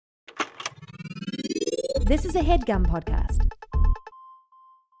This is a HeadGum podcast.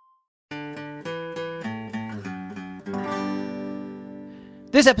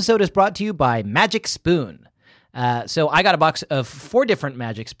 This episode is brought to you by Magic Spoon. So I got a box of 4 different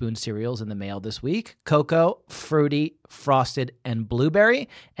Magic Spoon cereals in the mail this week: cocoa, fruity, frosted, and blueberry,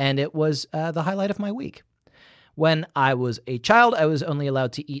 and it was the highlight of my week. When I was a child, I was only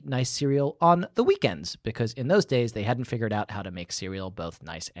allowed to eat nice cereal on the weekends because in those days they hadn't figured out how to make cereal both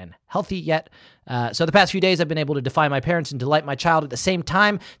nice and healthy yet. So the past few days I've been able to defy my parents and delight my child at the same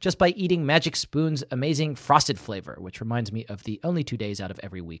time just by eating Magic Spoon's amazing frosted flavor, which reminds me of the only 2 days out of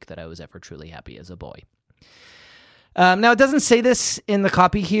every week that I was ever truly happy as a boy. Now, it doesn't say this in the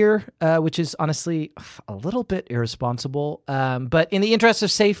copy here, which is honestly a little bit irresponsible. But in the interest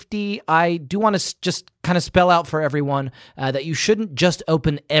of safety, I do want to just kind of spell out for everyone that you shouldn't just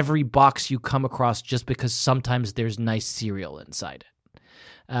open every box you come across just because sometimes there's nice cereal inside it.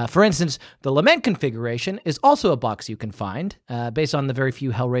 For instance, the Lament configuration is also a box you can find. Based on the very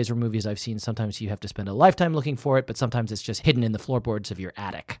few Hellraiser movies I've seen, sometimes you have to spend a lifetime looking for it, but sometimes it's just hidden in the floorboards of your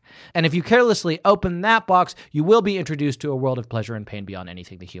attic. And if you carelessly open that box, you will be introduced to a world of pleasure and pain beyond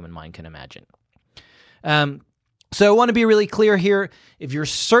anything the human mind can imagine. So I want to be really clear here. If you're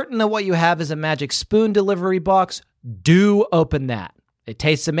certain that what you have is a Magic Spoon delivery box, do open that. It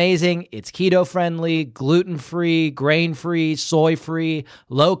tastes amazing. It's keto-friendly, gluten-free, grain-free, soy-free,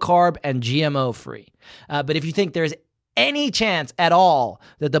 low-carb, and GMO-free. But if you think there's any chance at all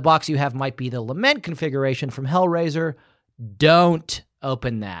that the box you have might be the Lament configuration from Hellraiser, don't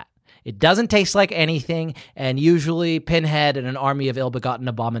open that. It doesn't taste like anything, and usually Pinhead and an army of ill-begotten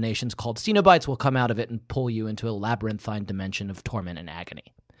abominations called Cenobites will come out of it and pull you into a labyrinthine dimension of torment and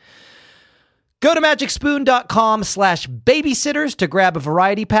agony. Go to magicspoon.com/babysitters to grab a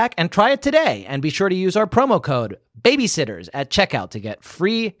variety pack and try it today. And be sure to use our promo code BABYSITTERS at checkout to get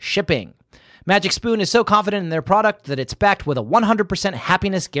free shipping. Magic Spoon is so confident in their product that it's backed with a 100%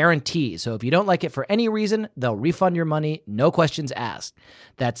 happiness guarantee. So if you don't like it for any reason, they'll refund your money, no questions asked.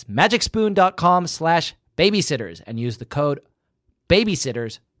 That's magicspoon.com/babysitters and use the code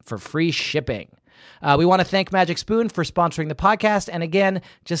BABYSITTERS for free shipping. We want to thank Magic Spoon for sponsoring the podcast. And again,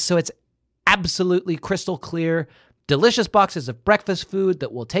 just so it's absolutely crystal clear, delicious boxes of breakfast food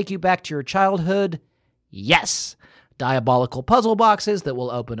that will take you back to your childhood. Yes. Diabolical puzzle boxes that will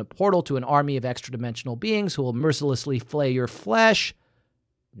open a portal to an army of extra-dimensional beings who will mercilessly flay your flesh.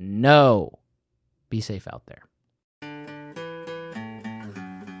 No. Be safe out there.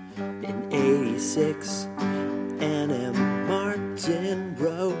 In 86, N.M. Martin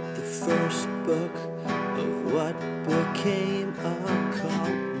wrote the first book of what became a cult.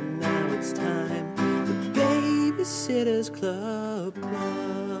 Now it's time for Babysitter's Club.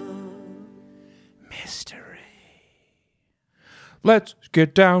 Mystery. Let's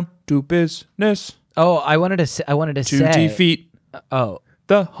get down to business. Oh, I wanted to say. To defeat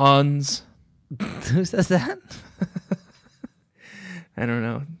the Huns. Who says that? I don't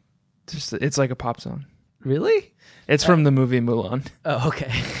know. It's like a pop song. Really? It's from the movie Mulan. Oh,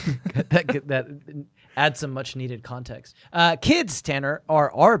 okay. that adds some much needed context. Kids, Tanner,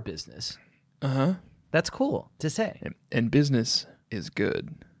 are our business. Uh-huh. That's cool to say. And business is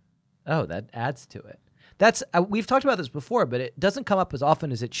good. Oh, that adds to it. That's we've talked about this before, but it doesn't come up as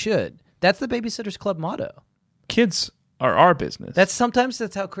often as it should. That's the Babysitter's Club motto. Kids are our business. That's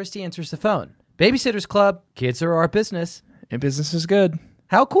how Christy answers the phone. Babysitter's Club, kids are our business. And business is good.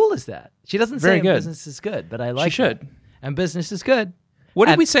 How cool is that? She doesn't Very say good. Business is good, but I like She should. that. And business is good. What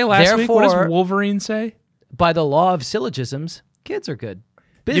did And we say last week? What does therefore, Wolverine say? By the law of syllogisms, kids are good.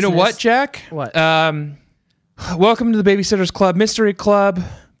 You know what, Jack? What? Welcome to the Babysitter's Club Mystery Club.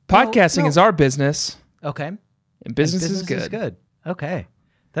 Podcasting is our business. Okay. And business is is good. Okay.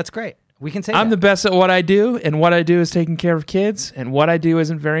 That's great. We can say I'm that. the best at what I do, and what I do is taking care of kids, and what I do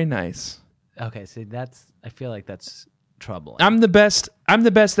isn't very nice. Okay, so I feel like that's troubling. I'm the best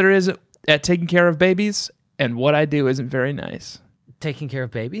there is at taking care of babies, and what I do isn't very nice. Taking care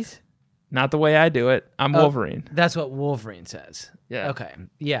of babies? Not the way I do it. I'm Wolverine. That's what Wolverine says. Yeah. Okay.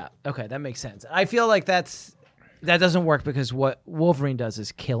 Yeah. Okay, that makes sense. I feel like that doesn't work because what Wolverine does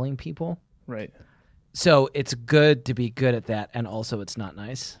is killing people. Right. So it's good to be good at that, and also it's not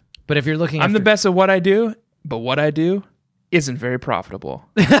nice. But if you're looking I'm the best at what I do, but what I do isn't very profitable.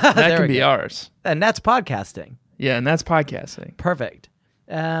 That can be ours. And that's podcasting. Yeah, and that's podcasting. Perfect.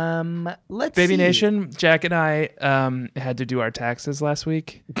 Let's Baby see. Nation, Jack and I had to do our taxes last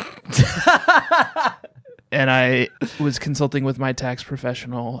week. And I was consulting with my tax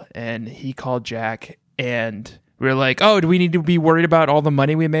professional, and he called Jack, and we were like, oh, do we need to be worried about all the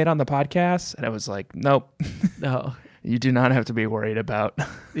money we made on the podcast? And I was like, nope. No. You do not have to be worried about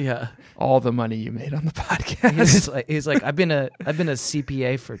Yeah. all the money you made on the podcast. He's like, I've been a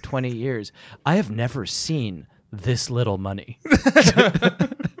CPA for 20 years. I have never seen this little money.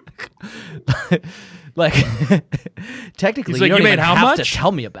 Like, technically, He's like, you don't "You made even how have much?" to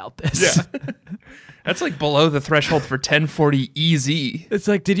tell me about this. Yeah. That's like below the threshold for 1040 easy. It's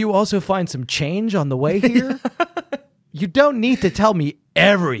like, did you also find some change on the way here? You don't need to tell me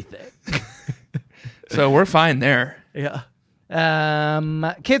everything. So we're fine there. Yeah.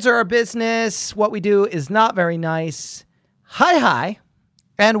 Kids are our business. What we do is not very nice. Hi,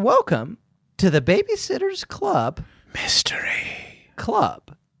 and welcome to the Babysitters Club Mystery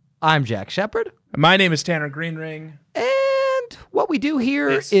Club. I'm Jack Shepard. My name is Tanner Greenring. And what we do here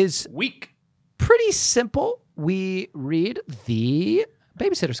is week. pretty simple. We read the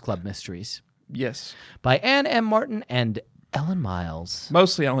Babysitters Club Mysteries Yes. by Ann M. Martin and Ellen Miles.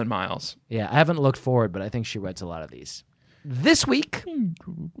 Mostly Ellen Miles. Yeah, I haven't looked forward, but I think she writes a lot of these. This week...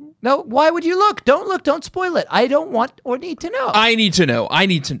 No, why would you look? Don't look. Don't spoil it. I don't want or need to know. I need to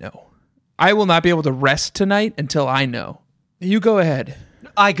know. I will not be able to rest tonight until I know. You go ahead.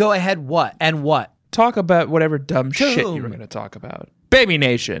 I go ahead what? And what? Talk about whatever dumb shit you were going to talk about. Baby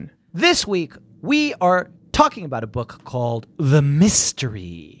Nation. This week, we are talking about a book called The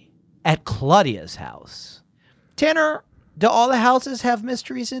Mystery at Claudia's house. Tanner, do all the houses have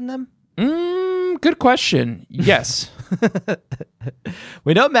mysteries in them? Good question. Yes.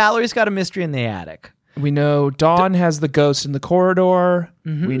 We know Mallory's got a mystery in the attic. We know Dawn has the ghost in the corridor.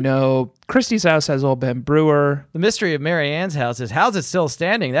 Mm-hmm. We know Christy's house has old Ben Brewer. The mystery of Mary Ann's house is, how's it still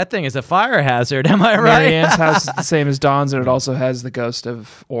standing? That thing is a fire hazard. Am I right? Mary Ann's house is the same as Dawn's, and it also has the ghost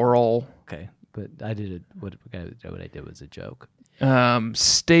of Oral. Okay, but I did it. What I did was a joke.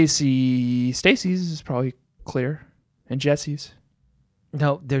 Stacy's is probably clear, and Jesse's.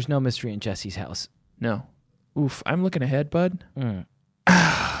 No, there's no mystery in Jesse's house. No. Oof, I'm looking ahead, bud. Mm.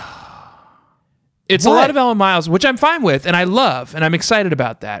 It's What? a lot of Ellen Miles, which I'm fine with, and I love, and I'm excited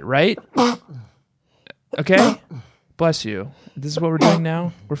about that, right? Okay? Bless you. This is what we're doing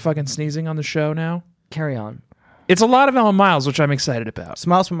now? We're fucking sneezing on the show now? Carry on. It's a lot of Ellen Miles, which I'm excited about.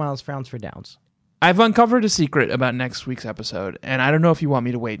 Smiles for miles, frowns for downs. I've uncovered a secret about next week's episode, and I don't know if you want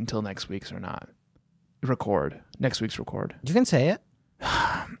me to wait until next week's or not. Next week's record. You can say it.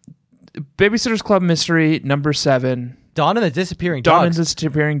 Babysitter's Club Mystery, number 7. Dawn and the Disappearing Dawn Dogs. and the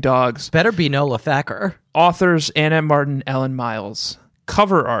Disappearing Dogs. Better be Nola Thacker. Authors, Ann M. Martin, Ellen Miles.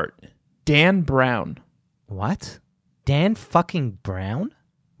 Cover art, Dan Brown. What? Dan fucking Brown?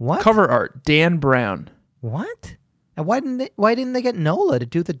 What? Cover art, Dan Brown. What? And why didn't they get Nola to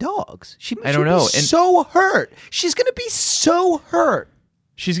do the dogs? I don't know. Be so hurt. She's gonna be so hurt.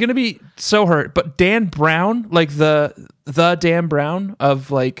 She's going to be so hurt. But Dan Brown, like the Dan Brown of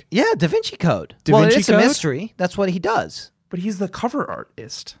like... Yeah, Da Vinci Code. Da Vinci it's Code? a mystery. That's what he does. But he's the cover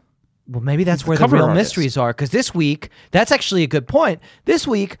artist. Well, maybe that's where the cover real artist. mysteries are. Because this week, that's actually a good point. This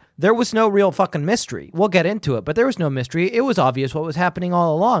week, there was no real fucking mystery. We'll get into it, but there was no mystery. It was obvious what was happening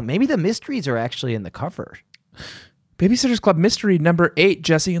all along. Maybe the mysteries are actually in the cover. Babysitter's Club Mystery, number 8,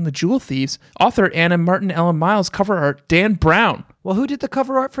 Jesse and the Jewel Thieves. Author, Anna Martin, Ellen Miles. Cover art, Dan Brown. Well, who did the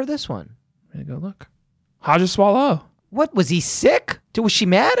cover art for this one? I'm going to go look. Hodges Swallow. What, was he sick? Was she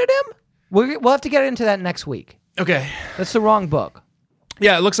mad at him? We'll have to get into that next week. Okay. That's the wrong book.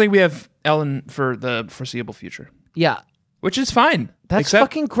 Yeah, it looks like we have Ellen for the foreseeable future. Yeah. Which is fine. That's Except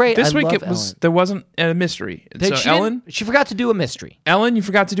fucking great. This I week love Ellen. Ellen. There wasn't a mystery. She forgot to do a mystery. Ellen, you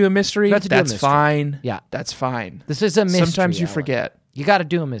forgot to do a mystery? Forgot to do a That's mystery. fine. Yeah. That's fine. This is a mystery. Sometimes you Ellen. forget. You got to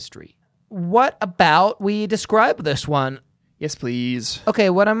do a mystery. What about we describe this one? Yes, please.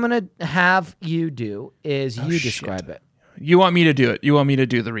 Okay, what I'm going to have you do is you describe it. You want me to do it? You want me to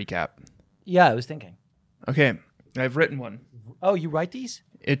do the recap? Yeah, I was thinking. Okay, I've written one. Oh, you write these?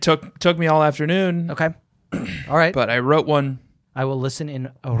 It took me all afternoon. Okay. All right. But I wrote one. I will listen in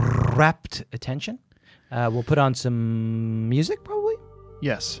rapt attention. We'll put on some music, probably.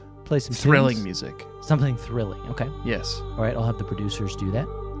 Yes. Play some thrilling tunes. music. Something thrilling. Okay. Yes. All right. I'll have the producers do that.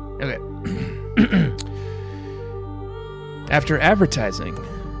 Okay. After advertising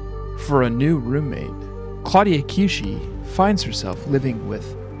for a new roommate, Claudia Kishi finds herself living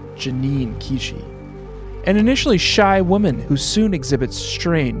with Janine Kishi, an initially shy woman who soon exhibits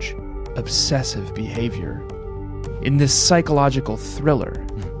strange, obsessive behavior. In this psychological thriller,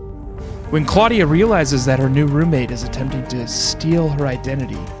 when Claudia realizes that her new roommate is attempting to steal her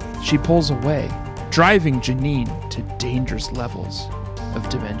identity, she pulls away, driving Janine to dangerous levels of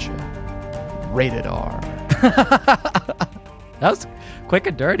dementia. Rated R. That was quick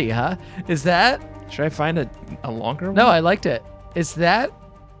and dirty, huh? Is that... Should I find a longer one? No, I liked it. Is that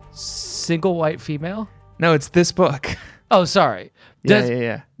single white female? No, it's this book. Oh, sorry.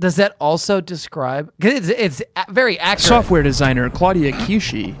 Yeah. Does that also describe? Because it's very accurate. Software designer Claudia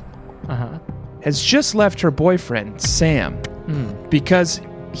Kishi has just left her boyfriend, Sam, because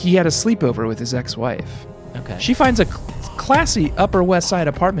he had a sleepover with his ex-wife. Okay. She finds a classy Upper West Side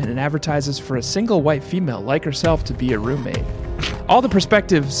apartment and advertises for a single white female like herself to be a roommate. All the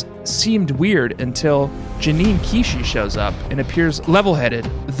perspectives seemed weird until Janine Kishi shows up and appears level-headed,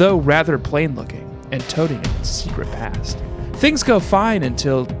 though rather plain-looking, and toting a secret past. Things go fine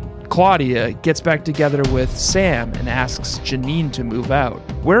until Claudia gets back together with Sam and asks Janine to move out,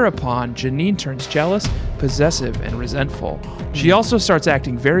 whereupon Janine turns jealous, possessive, and resentful. She also starts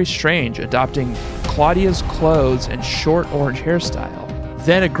acting very strange, adopting Claudia's clothes and short orange hairstyle,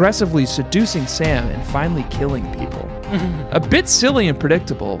 then aggressively seducing Sam and finally killing people. A bit silly and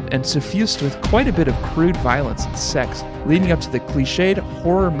predictable, and suffused with quite a bit of crude violence and sex, leading up to the cliched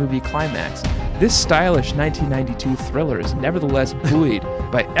horror movie climax. This stylish 1992 thriller is nevertheless buoyed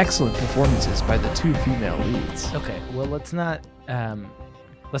by excellent performances by the two female leads. Okay, well, let's not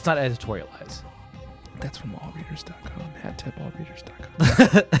editorialize. That's from allreaders.com.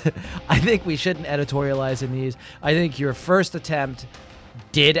 @allreaders.com. I think we shouldn't editorialize in these. I think your first attempt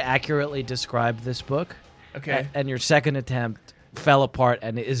did accurately describe this book. Okay. And your second attempt fell apart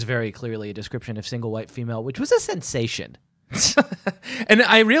and is very clearly a description of single white female, which was a sensation. And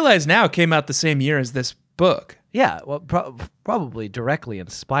I realize now it came out the same year as this book. Yeah, well, probably directly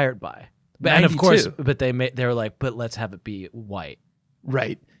inspired by. And of 92. course, but they were like, but let's have it be white.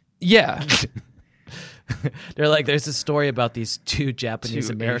 Right. Yeah. They're like, there's a story about these two Japanese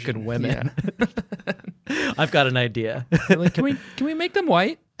American women. Yeah. I've got an idea. Like, can we make them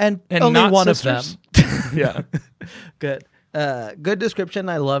white? And only not one sisters? of them. Yeah. Good. Good description.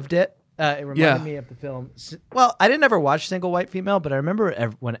 I loved it. It reminded me of the film. Well, I didn't ever watch Single White Female, but I remember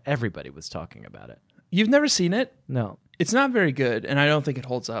when everybody was talking about it. You've never seen it? No. It's not very good, and I don't think it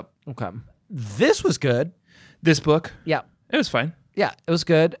holds up. Okay. This was good. This book? Yeah. It was fine. Yeah, it was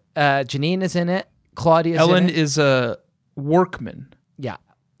good. Janine is in it. Claudia's Ellen in it. is a workman. Yeah.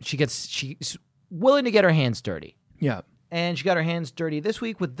 She's willing to get her hands dirty. Yeah. And she got her hands dirty this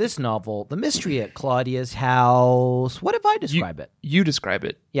week with this novel, The Mystery at Claudia's House. What if I describe it? You describe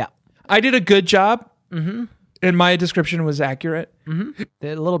it. Yeah. I did a good job, and my description was accurate. A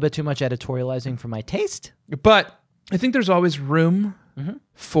little bit too much editorializing for my taste. But I think there's always room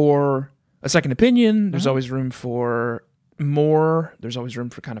for a second opinion. There's always room for more. There's always room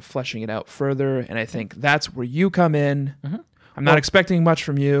for kind of fleshing it out further. And I think that's where you come in. I'm not expecting much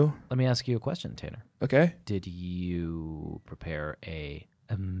from you. Let me ask you a question, Tanner. Okay. Did you prepare a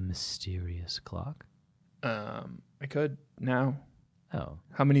mysterious clock? I could now. Oh,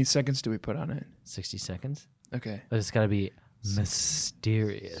 How many seconds do we put on it? 60 seconds? Okay. But it's got to be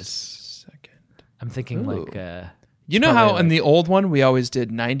mysterious. Second. I'm thinking Ooh. like... You know how probably in like- the old one we always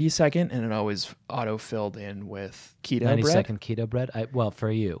did 90 second and it always auto-filled in with keto 90 bread? second keto bread? Well, for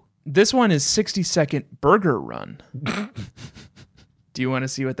you. This one is 60-second burger run. Do you want to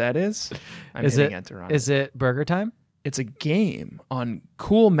see what that is? I'm hitting enter on Is it burger time? It's a game on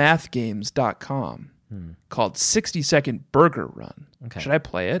coolmathgames.com called 60-second burger run. Okay. Should I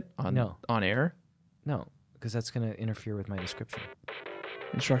play it No. on air? No, because that's going to interfere with my description.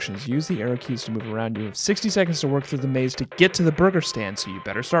 Instructions. Use the arrow keys to move around. You have 60 seconds to work through the maze to get to the burger stand, so you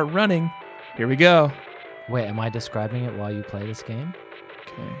better start running. Here we go. Wait, am I describing it while you play this game?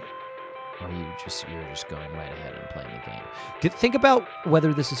 Okay. Or you're just going right ahead and playing the game? Think about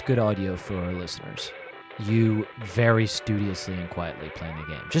whether this is good audio for our listeners. You very studiously and quietly playing the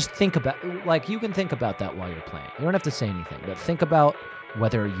game. Just think about, like, you can think about that while you're playing. You don't have to say anything, but think about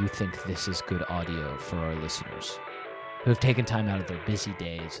whether you think this is good audio for our listeners who have taken time out of their busy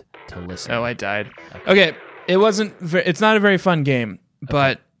days to listen. Oh, I died. Okay. It's not a very fun game,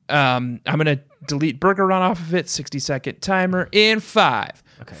 but I'm going to delete burger run off of it. 60-second timer in 5,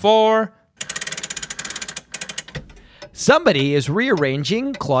 4. Somebody is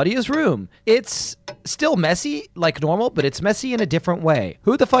rearranging Claudia's room. It's still messy like normal, but it's messy in a different way.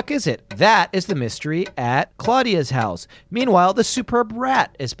 Who the fuck is it? That is the mystery at Claudia's house. Meanwhile, the superb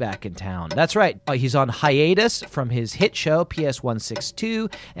rat is back in town. That's right. He's on hiatus from his hit show, PS 162,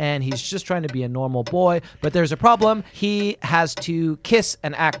 and he's just trying to be a normal boy. But there's a problem. He has to kiss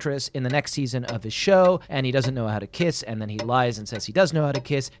an actress in the next season of his show, and he doesn't know how to kiss, and then he lies and says he does know how to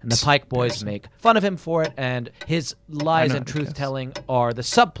kiss, and the Pike boys make fun of him for it, and his lies and truth-telling are the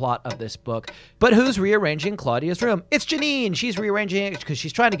subplot of this book. But who's rearranging Claudia's room? It's Janine. She's rearranging it because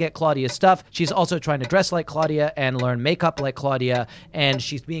she's trying to get Claudia's stuff. She's also trying to dress like Claudia and learn makeup like Claudia, and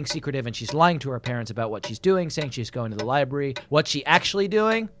she's being secretive, and she's lying to her parents about what she's doing, saying she's going to the library. What's she actually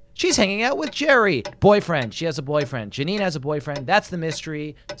doing? She's hanging out with Jerry. Boyfriend. She has a boyfriend. Janine has a boyfriend. That's the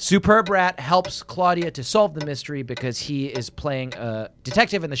mystery. Superb Rat helps Claudia to solve the mystery because he is playing a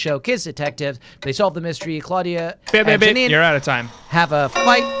detective in the show Kids Detectives. They solve the mystery. Claudia and Janine You're out of time. have a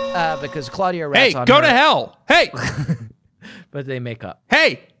fight because Claudia rats on Hey, go her. to hell. Hey. But they make up.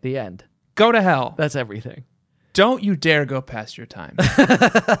 Hey, The end. go to hell. That's everything. Don't you dare go past your time.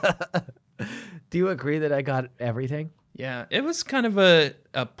 Do you agree that I got everything? Yeah, it was kind of a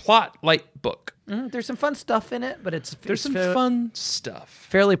plot light book. There's some fun stuff in it, but There's some fun stuff.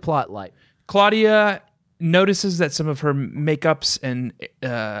 fairly plot light. Claudia notices that some of her makeups and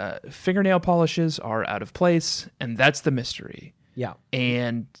fingernail polishes are out of place, and that's the mystery. Yeah.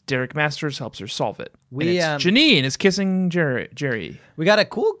 And Derek Masters helps her solve it. We, And it's Janine is kissing Jerry. We got a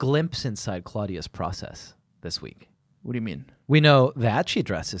cool glimpse inside Claudia's process this week. What do you mean? We know that she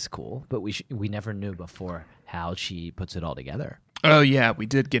dresses cool, but we never knew before how she puts it all together. Oh, yeah, we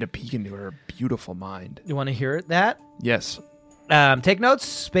did get a peek into her beautiful mind. You want to hear that? Yes. Take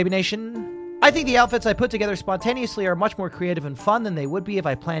notes, Baby Nation. I think the outfits I put together spontaneously are much more creative and fun than they would be if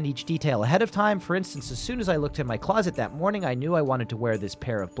I planned each detail ahead of time. For instance, as soon as I looked in my closet that morning, I knew I wanted to wear this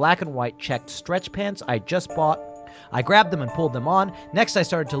pair of black and white checked stretch pants I just bought. I grabbed them and pulled them on. Next, I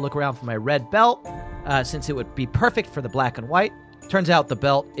started to look around for my red belt, since it would be perfect for the black and white. Turns out the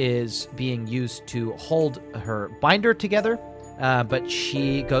belt is being used to hold her binder together, but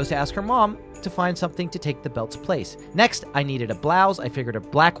she goes to ask her mom to find something to take the belt's place. Next, I needed a blouse. I figured a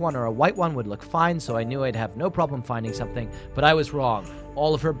black one or a white one would look fine, so I knew I'd have no problem finding something, but I was wrong.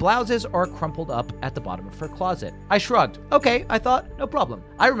 All of her blouses are crumpled up at the bottom of her closet. I shrugged. Okay, I thought, no problem.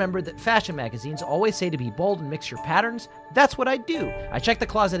 I remembered that fashion magazines always say to be bold and mix your patterns. That's what I do. I checked the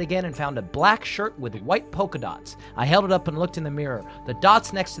closet again and found a black shirt with white polka dots. I held it up and looked in the mirror. The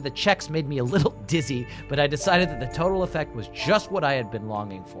dots next to the checks made me a little dizzy, but I decided that the total effect was just what I had been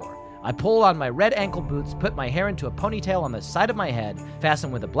longing for. I pulled on my red ankle boots, put my hair into a ponytail on the side of my head,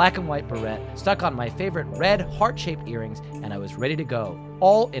 fastened with a black and white barrette, stuck on my favorite red heart-shaped earrings, and I was ready to go,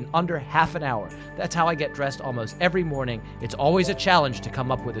 all in under half an hour. That's how I get dressed almost every morning. It's always a challenge to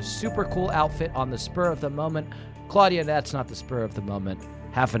come up with a super cool outfit on the spur of the moment. Claudia, that's not the spur of the moment.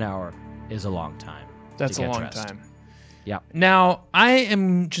 Half an hour is a long time. That's to a get long dressed. time. Yeah. Now, I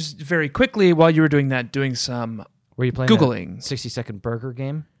am just very quickly, while you were doing that, doing some Were you playing Googling. 60-second burger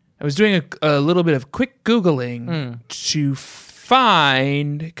game? I was doing a little bit of quick Googling to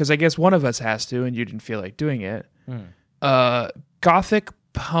find, because I guess one of us has to, and you didn't feel like doing it, Gothic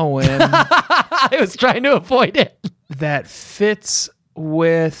poem I was trying to avoid it. that fits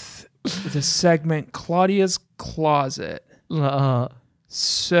with the segment Claudia's Closet.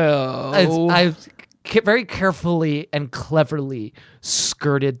 So I've very carefully and cleverly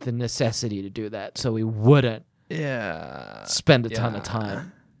skirted the necessity to do that so we wouldn't spend a ton of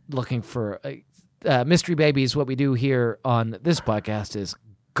time looking for mystery babies. What we do here on this podcast is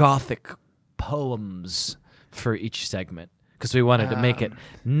Gothic poems for each segment because we wanted to make it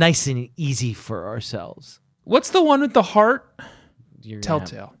nice and easy for ourselves. What's the one with the heart?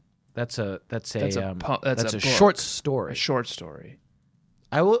 Telltale. That's a book. short story. A short story.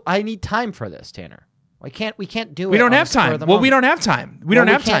 I need time for this, Tanner. We can't do it. We don't on have the spur time. of the Well, we moment. don't have time. We Well, don't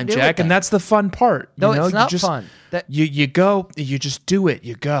we have can't time, do it Jack, then. and that's the fun part. No, you know? it's not you just, fun. You go, you just do it.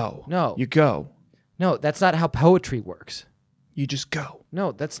 You go. No. You go. No, that's not how poetry works. You just go.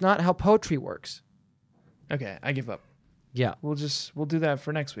 No, that's not how poetry works. Okay, I give up. Yeah. We'll do that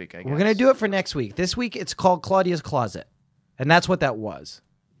for next week, I guess. We're going to do it for next week. This week it's called Claudia's Closet. And that's what that was.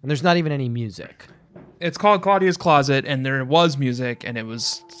 And there's not even any music. It's called Claudia's Closet, and there was music, and it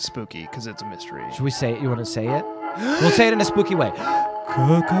was spooky because it's a mystery. Should we say it? You want to say it? We'll say it in a spooky way.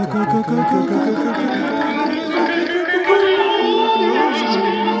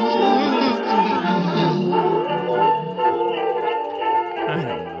 I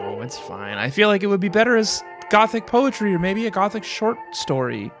don't know. It's fine. I feel like it would be better as Gothic poetry or maybe a Gothic short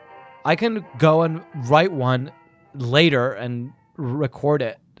story. I can go and write one later and record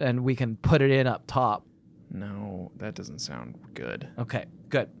it, and we can put it in up top. No, that doesn't sound good. Okay,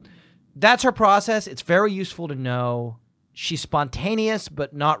 good. That's her process. It's very useful to know. She's spontaneous,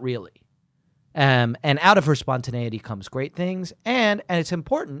 but not really. And out of her spontaneity comes great things. And it's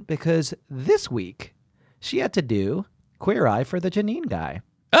important because this week she had to do Queer Eye for the Janine guy.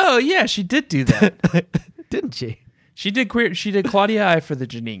 Oh, yeah, she did do that. Didn't she? She did Claudia Eye for the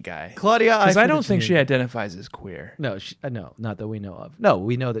Janine guy. Claudia Eye. Because for I the don't think Janine she identifies as queer. No, no, not that we know of. No,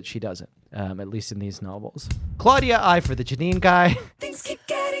 we know that she doesn't, at least in these novels. Claudia Eye for the Janine guy. Things keep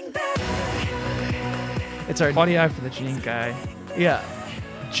getting better. It's our Claudia Eye for the Janine guy. Yeah.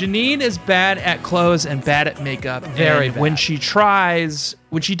 Janine is bad at clothes and bad at makeup. Very and bad. When she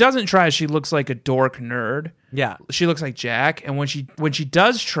doesn't try, she looks like a dork nerd. Yeah. She looks like Jack. And when she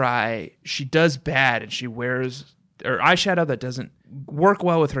does try, she does bad, and she wears eyeshadow that doesn't work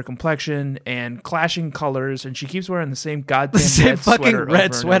well with her complexion and clashing colors, and she keeps wearing the same goddamn Same red fucking sweater red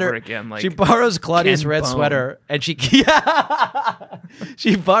over sweater. and over again. Like she borrows Claudia's Ken red Bone. sweater, and she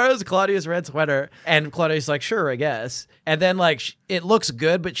borrows Claudia's red sweater, and Claudia's like, sure, I guess. And then like it looks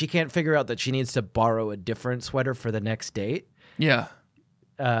good, but she can't figure out that she needs to borrow a different sweater for the next date. Yeah.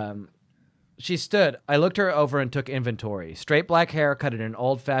 She stood. I looked her over and took inventory. Straight black hair cut in an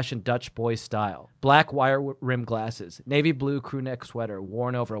old-fashioned Dutch boy style. Black wire-rimmed glasses. Navy blue crew-neck sweater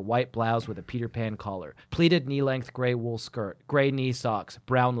worn over a white blouse with a Peter Pan collar. Pleated knee-length gray wool skirt. Gray knee socks.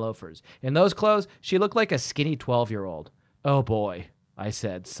 Brown loafers. In those clothes, she looked like a skinny 12-year-old. Oh boy, I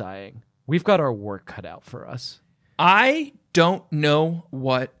said, sighing. We've got our work cut out for us. I don't know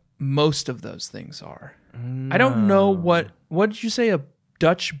what most of those things are. No. I don't know what did you say, a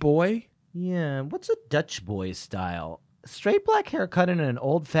Dutch boy? Yeah, what's a Dutch boy style? Straight black hair cut in an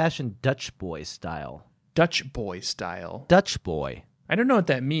old-fashioned Dutch boy style. Dutch boy style. Dutch boy. I don't know what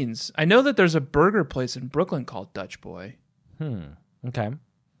that means. I know that there's a burger place in Brooklyn called Dutch Boy. Okay.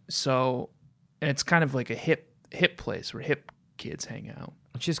 So, and it's kind of like a hip place where hip kids hang out.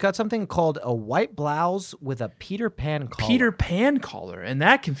 She's got something called a white blouse with a Peter Pan collar. Peter Pan collar, and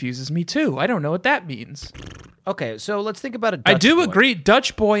that confuses me too. I don't know what that means. Okay, so let's think about a Dutch I do boy. agree.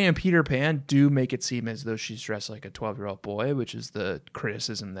 Dutch boy and Peter Pan do make it seem as though she's dressed like a 12-year-old boy, which is the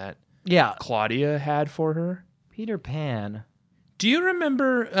criticism that Claudia had for her. Peter Pan. Do you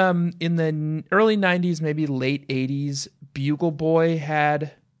remember in the early 90s, maybe late 80s, Bugle Boy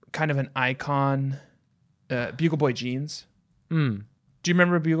had kind of an icon, Bugle Boy jeans? Do you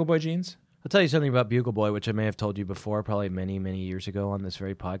remember Bugle Boy jeans? I'll tell you something about Bugle Boy, which I may have told you before, probably many, many years ago on this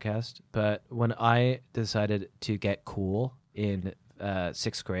very podcast. But when I decided to get cool in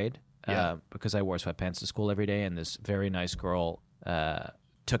 6th grade, because I wore sweatpants to school every day, and this very nice girl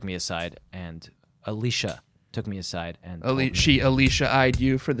took me aside, and Alicia took me aside. And Alicia-eyed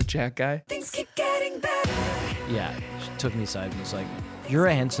you for the Jack guy? Things keep getting better. Yeah, she took me aside and was like, you're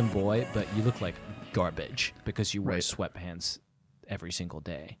a handsome boy, but you look like garbage because you wear sweatpants every single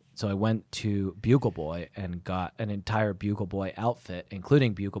day. So I went to Bugle Boy and got an entire Bugle Boy outfit,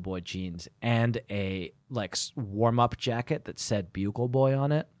 including Bugle Boy jeans and a like warm-up jacket that said Bugle Boy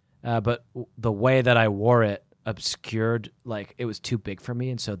on it. But the way that I wore it obscured, like it was too big for me,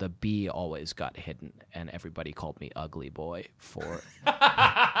 and so the B always got hidden, and everybody called me Ugly Boy for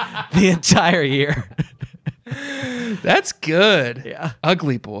the entire year. That's good. Yeah.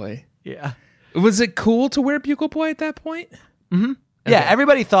 Ugly Boy. Yeah. Was it cool to wear Bugle Boy at that point? Mm-hmm. Okay. Yeah,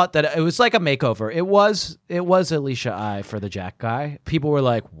 everybody thought that it was like a makeover. It was Alicia I for the Jack guy. People were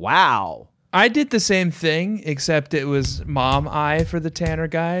like, wow. I did the same thing, except it was Mom I for the Tanner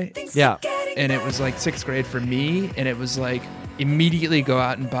guy. Yeah. And it was like 6th grade for me, and it was like immediately go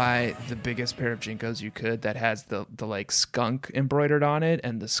out and buy the biggest pair of Jinkos you could that has the like skunk embroidered on it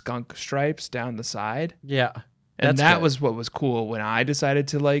and the skunk stripes down the side. Yeah. And that was what was cool when I decided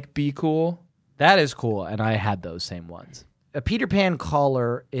to like be cool. That is cool, and I had those same ones. A Peter Pan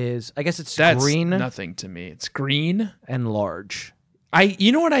collar is, I guess That's green. Nothing to me. It's green and large.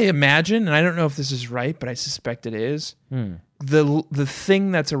 You know what I imagine, and I don't know if this is right, but I suspect it is. The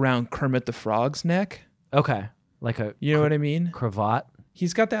thing that's around Kermit the Frog's neck. Okay, like a you know what I mean? Cravat.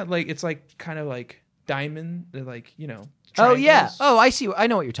 He's got that like it's like kind of like diamond, like Oh yeah. triangles. Oh, I see. I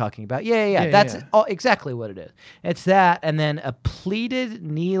know what you're talking about. Yeah. That's exactly what it is. It's that, and then a pleated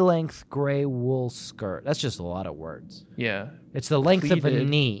knee-length gray wool skirt. That's just a lot of words. Yeah. It's the length of a Pleated.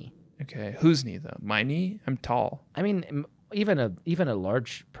 knee. Okay. Whose knee though? My knee? I'm tall. I mean, even a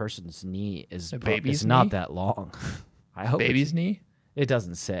large person's knee is baby's not knee? that long. I hope Baby's knee? It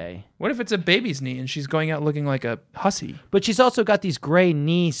doesn't say. What if it's a baby's knee and she's going out looking like a hussy? But she's also got these gray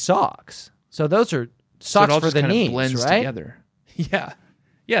knee socks. So those are socks so it all for just the kind of knees, blends right? together. Yeah.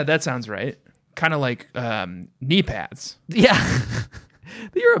 Yeah, that sounds right. Kind of like knee pads. Yeah.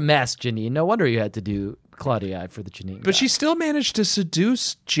 You're a mess, Janine. No wonder you had to do Claudia for the Janine. But she still managed to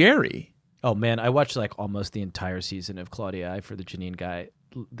seduce Jerry. Oh man, I watched like almost the entire season of Claudia for the Janine guy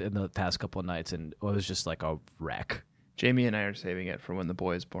in the past couple of nights, and it was just like a wreck. Jamie and I are saving it for when the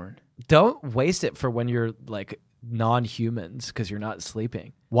boy is born. Don't waste it for when you're like non-humans because you're not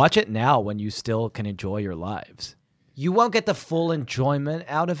sleeping. Watch it now when you still can enjoy your lives. You won't get the full enjoyment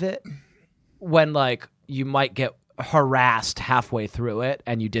out of it when like you might get harassed halfway through it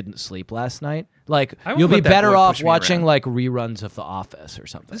and you didn't sleep last night. Like I won't you'll be let that better boy off push me watching around. like reruns of The Office or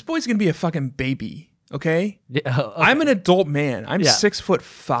something. This boy's going to be a fucking baby. Okay? Yeah, okay. I'm an adult man. I'm Yeah.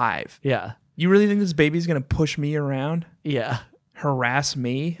 6'5". Yeah. You really think this baby's going to push me around? Yeah. Harass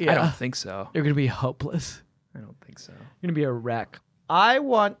me? Yeah. I don't think so. You're going to be hopeless. I don't think so. You're going to be a wreck. I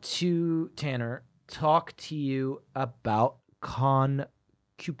want to, Tanner, talk to you about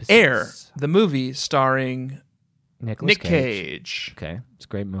Concupiscence. Air, the movie starring Nick Nick Cage. Okay, it's a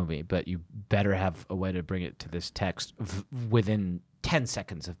great movie, but you better have a way to bring it to this text within 10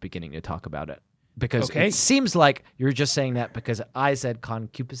 seconds of beginning to talk about it. Because it seems like you're just saying that because I said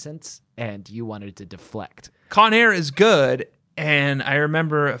concupiscence and you wanted to deflect. Con Air is good, and I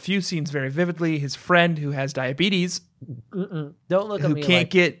remember a few scenes very vividly. His friend who has diabetes, Don't look at who me can't like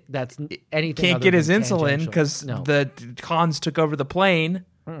get that's anything. can't other get his than insulin tangential. because No. the cons took over the plane,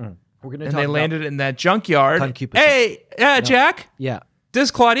 We're gonna and talk they about- landed in that junkyard. Concupiscence. Hey, Jack, Yeah, does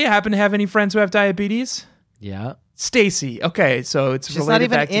Claudia happen to have any friends who have diabetes? yeah. Stacy. Okay, so it's She's related not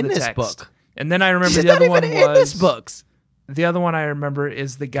even back to in the this text. book. And then I remember She's the not other even one in was this books. The other one I remember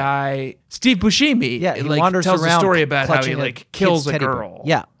is the guy Steve Buscemi. Yeah, he like, wanders tells around a story about how he clutching a like kid's kills a teddy bear. girl.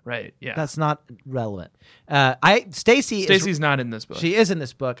 Yeah. Right. Yeah. That's not relevant. Stacy's Stacy's not in this book. She is in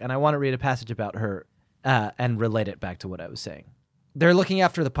this book, and I want to read a passage about her and relate it back to what I was saying. They're looking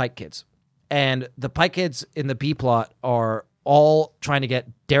after the Pike kids, and the Pike kids in the B plot are all trying to get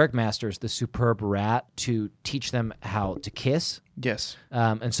Derek Masters, the superb rat, to teach them how to kiss. Yes.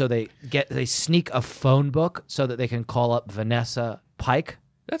 And so they sneak a phone book so that they can call up Vanessa Pike.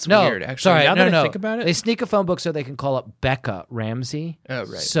 That's weird, actually. Sorry, now no, that no. I think about it. They sneak a phone book so they can call up Becca Ramsey. Oh,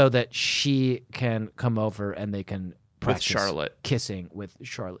 right. So that she can come over and they can practice Charlotte. kissing with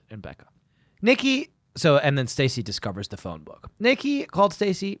Charlotte and Becca. Nikki, and then Stacy discovers the phone book. Nikki called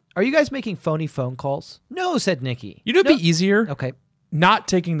Stacy, "Are you guys making phony phone calls?" "No," said Nikki. You know, it'd be easier Okay. not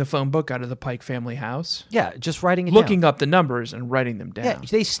taking the phone book out of the Pike family house, Yeah, just writing it looking down. up the numbers and writing them down. Yeah,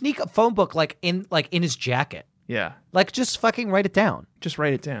 they sneak a phone book like in his jacket. Yeah. Like just fucking write it down. Just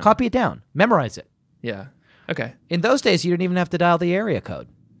write it down. Copy it down. Memorize it. Yeah. Okay. In those days, you didn't even have to dial the area code.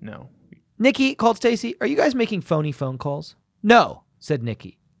 No. Nikki called Stacy, "Are you guys making phony phone calls?" "No," said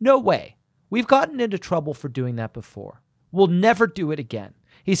Nikki. "No way. We've gotten into trouble for doing that before. We'll never do it again."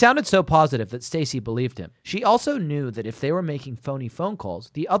 He sounded so positive that Stacy believed him. She also knew that if they were making phony phone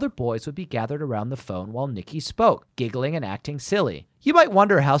calls, the other boys would be gathered around the phone while Nikki spoke, giggling and acting silly. You might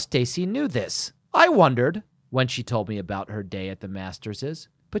wonder how Stacy knew this. I wondered when she told me about her day at the Masters's,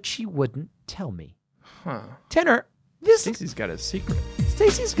 but she wouldn't tell me. Huh. Tanner, this Stacy's got a secret.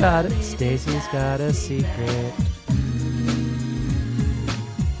 Stacy's got it. Stacy's got a secret.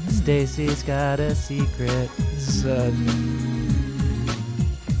 Stacy's got a secret.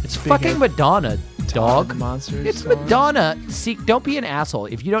 It's fucking Madonna, dog. Monsters. It's song. Madonna. Don't be an asshole.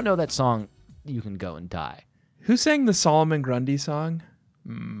 If you don't know that song, you can go and die. Who sang the Solomon Grundy song?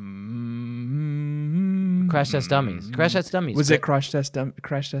 Crash Test Dummies. Crash Test Dummies. Was it Crash Test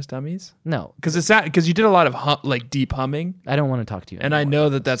Dummies? No, Because you did a lot of like deep humming, I don't want to talk to you and I anymore. know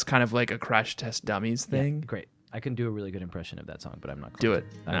that that's kind of like a Crash Test Dummies Yeah, thing. great. I can do a really good impression of that song, but I'm not going Do to.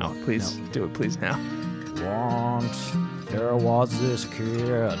 it I now, won't. please. No. Do it, please now. Once there was this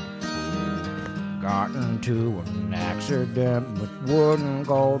kid got into an accident but wouldn't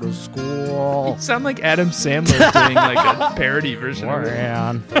go to school. You sound like Adam Sandler doing like a parody version of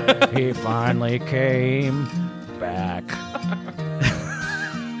it. When he finally came back,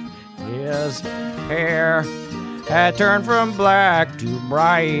 his hair had turned from black to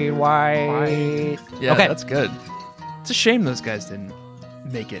bright white. Yeah, Okay. that's good. It's a shame those guys didn't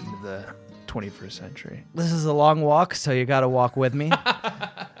make it into the 21st century. This is a long walk, so you got to walk with me.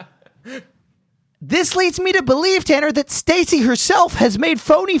 This leads me to believe, Tanner, that Stacy herself has made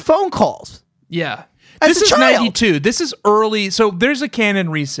phony phone calls. Yeah. As This a is child. 92. This is early. So there's a canon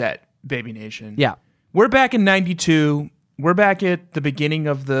reset, Baby Nation. Yeah. We're back in 92. We're back at the beginning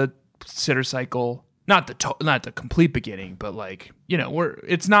of the sitter cycle. Not the complete beginning, but like,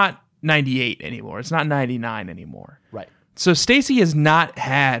 it's not 98 anymore. It's not 99 anymore. Right. So Stacy has not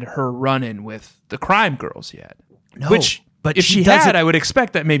had her run-in with the crime girls yet. No, Which, but if she she does had, it- I would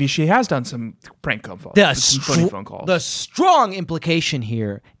expect that maybe she has done some prank phone calls. Some phony phone calls. The strong implication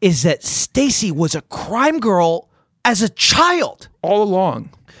here is that Stacy was a crime girl as a child. All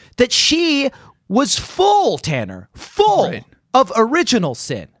along. That she was full, Tanner, full Right. of original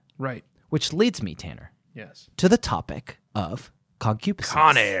sin. Right. Which leads me, Tanner, Yes. to the topic of concupiscence.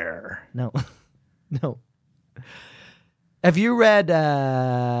 Con Air. No. No. Have you read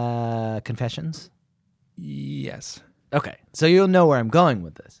Confessions? Yes. Okay, so you'll know where I'm going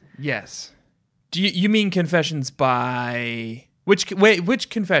with this. Yes. Do you mean Confessions by which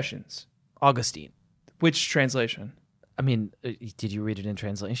Confessions? Augustine. Which translation? I mean, did you read it in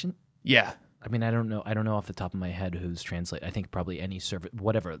translation? Yeah. I mean, I don't know off the top of my head who's translated. I think probably any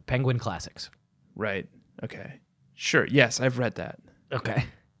whatever. Penguin Classics. Right. Okay. Sure. Yes, I've read that. Okay.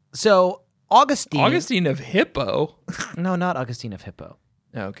 So Augustine. Augustine of Hippo. No, not Augustine of Hippo.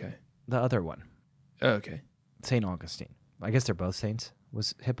 Oh, okay. The other one. Oh, okay. Saint Augustine. I guess they're both saints.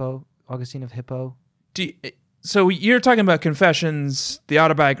 Was Augustine of Hippo? So you're talking about Confessions, the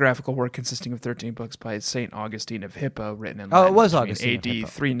autobiographical work consisting of 13 books by St. Augustine of Hippo, written in it was Augustine AD of Hippo.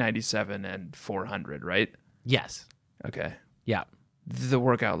 397 and 400, right? Yes. Okay. Yeah. The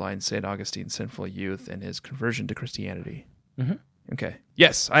work outlines St. Augustine's sinful youth and his conversion to Christianity. Mm-hmm. Okay.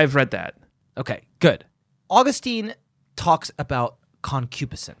 Yes, I've read that. Okay, good. Augustine talks about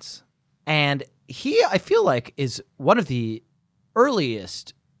concupiscence. And he, I feel like, is one of the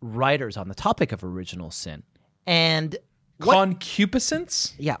earliest writers on the topic of original sin. And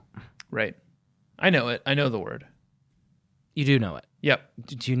concupiscence? Yeah. Right. I know it. I know the word. You do know it. Yep.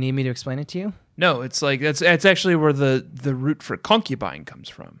 Do you need me to explain it to you? No, it's like it's actually where the root for concubine comes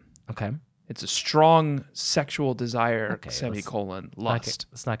from. Okay. It's a strong sexual desire, semicolon, lust.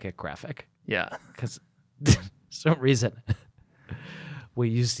 Let's not get graphic. Yeah. Because for some reason we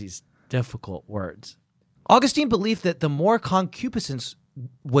use these difficult words. Augustine believed that the more concupiscence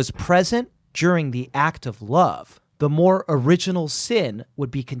was present during the act of love, the more original sin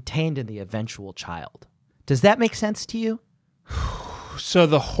would be contained in the eventual child. Does that make sense to you? So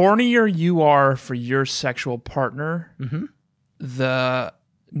the hornier you are for your sexual partner, the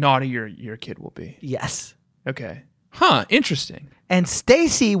naughtier your kid will be. Yes. Okay. Huh, interesting. And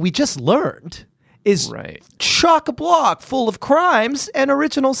Stacy, we just learned, is chock-a-block full of crimes and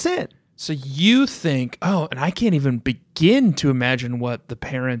original sin. So you think, and I can't even begin to imagine what the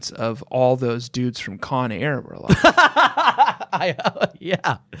parents of all those dudes from Con Air were like.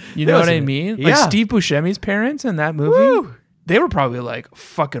 Yeah. You know what I mean? Yeah. Like Steve Buscemi's parents in that movie, they were probably like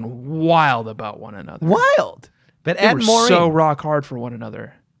fucking wild about one another. Wild. But they Ed were Maureen, so rock hard for one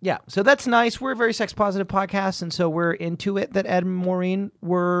another. Yeah, so that's nice. We're a very sex-positive podcast, and so we're into it that Ed and Maureen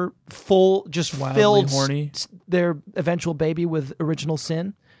were Wildly filled horny. Their eventual baby with original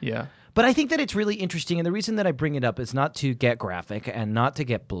sin. Yeah. But I think that it's really interesting, and the reason that I bring it up is not to get graphic and not to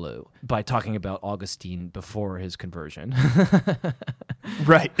get blue by talking about Augustine before his conversion.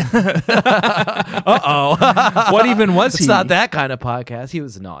 Right. Uh-oh. What even was he? It's not that kind of podcast. He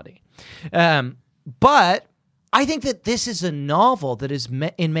was naughty. But I think that this is a novel that is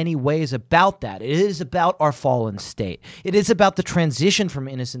in many ways about that. It is about our fallen state. It is about the transition from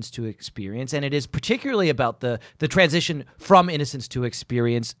innocence to experience, and it is particularly about the transition from innocence to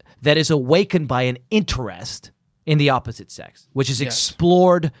experience that is awakened by an interest in the opposite sex, which is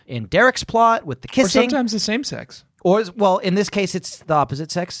explored in Derek's plot with the kissing. Or sometimes the same sex. Or, well, in this case, it's the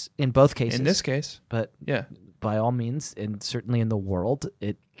opposite sex in both cases. In this case. But yeah, by all means, and certainly in the world,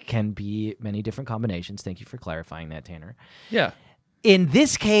 it can be many different combinations. Thank you for clarifying that, Tanner. Yeah. In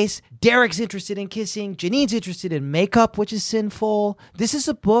this case, Derek's interested in kissing. Janine's interested in makeup, which is sinful. This is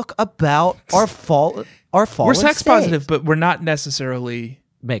a book about our fallen We're sex state. positive, but we're not necessarily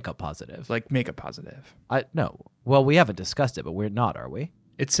Makeup positive. like makeup positive. No. Well, we haven't discussed it, but we're not, are we?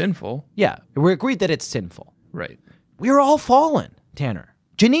 It's sinful. Yeah. We're agreed that it's sinful. Right. We're all fallen, Tanner.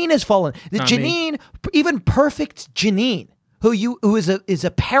 Janine is fallen. Janine, even perfect Janine, who is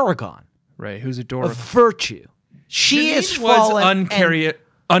a paragon, Right. Who's of adorable. virtue. She Janine is fallen, was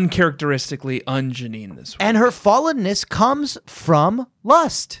uncharacteristically un-Janine this week. and her fallenness comes from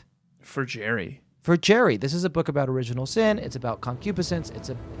lust. For Jerry. For Jerry, this is a book about original sin. It's about concupiscence.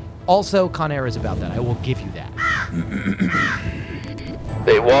 Also Con Air is about that. I will give you that.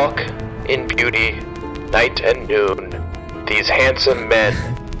 They walk in beauty, night and noon, these handsome men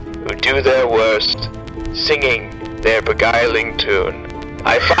who do their worst, singing their beguiling tune.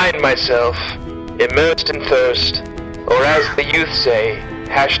 I find myself immersed in thirst, or as the youth say,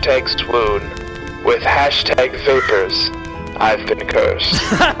 #swoon, with #vapors, I've been cursed.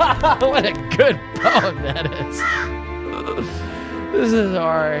 What a good poem that is. This is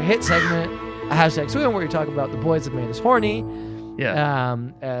our hit segment, #swoon, where we talk about the boys that made us horny. Yeah.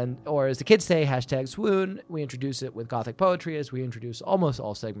 Or as the kids say, #swoon. We introduce it with Gothic poetry, as we introduce almost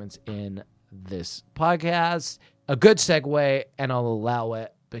all segments in this podcast. A good segue, and I'll allow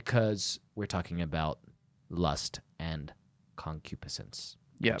it because we're talking about lust and concupiscence.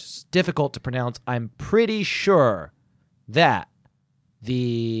 Yeah. It's difficult to pronounce. I'm pretty sure that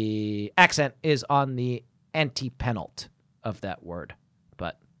the accent is on the antepenult of that word,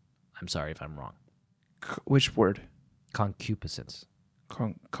 but I'm sorry if I'm wrong. Which word? Concupiscence.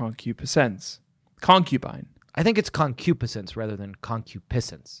 Concupiscence. Concubine. I think it's concupiscence rather than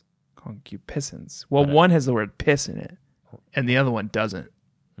concupiscence. Concupiscence. Well, one has the word piss in it, and the other one doesn't.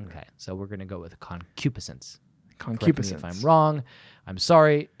 Okay, so we're going to go with concupiscence. Concupiscence. Correct me if I'm wrong. I'm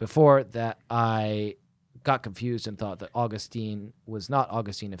sorry. Before that, I got confused and thought that Augustine was not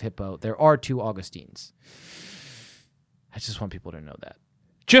Augustine of Hippo. There are 2 Augustines. I just want people to know that.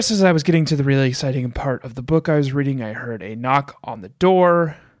 Just as I was getting to the really exciting part of the book I was reading, I heard a knock on the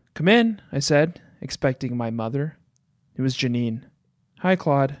door. "Come in," I said, expecting my mother. It was Janine. "Hi,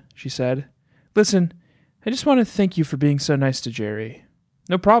 Claude," she said. "Listen, I just want to thank you for being so nice to Jerry."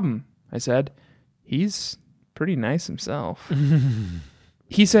 "No problem," I said. "He's pretty nice himself."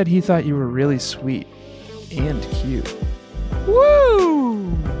 "He said he thought you were really sweet and cute."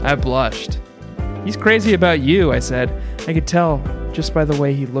 Woo! I blushed. "He's crazy about you," I said. "I could tell just by the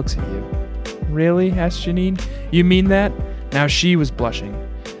way he looks at you." "Really?" asked Janine. "You mean that?" Now she was blushing.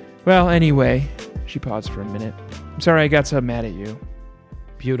 "Well, anyway," she paused for a minute. "I'm sorry I got so mad at you."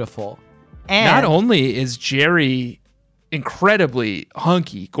 Beautiful. And Not only is Jerry incredibly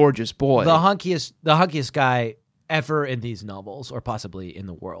hunky, gorgeous boy, the hunkiest guy ever in these novels, or possibly in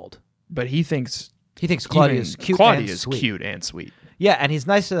the world. but he thinks Claudia's even cute Claudia and is sweet. cute and sweet. Yeah, and he's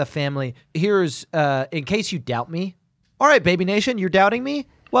nice to the family. Here's, in case you doubt me. All right, Baby Nation, you're doubting me?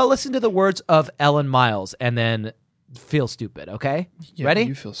 Well, listen to the words of Ellen Miles and then feel stupid, okay? Yeah, Ready?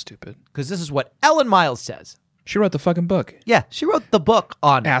 You feel stupid. Because this is what Ellen Miles says. She wrote the fucking book. Yeah, she wrote the book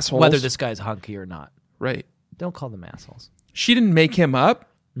on Assholes. whether this guy's hunky or not. Right. Don't call them assholes. She didn't make him up.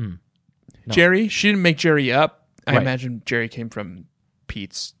 No. Jerry, she didn't make Jerry up. I Right. imagine Jerry came from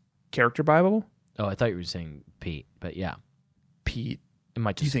Pete's character Bible. Oh, I thought you were saying Pete, but yeah. Pete. It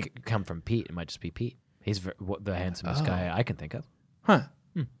might You just think- come from Pete. It might just be Pete. He's the handsomest guy I can think of. Huh.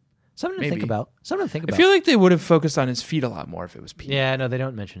 Something to Maybe. think about. Something to think I about. feel like they would have focused on his feet a lot more if it was Pete. Yeah, no, they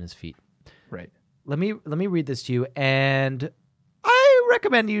don't mention his feet. Right. Let me read this to you, and I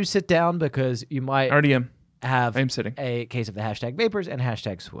recommend you sit down because you might Already am. have I'm sitting. a case of the hashtag vapors and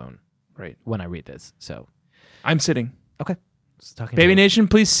hashtag swoon Right. when I read this. So, I'm sitting. okay. Just talking Baby to- Nation,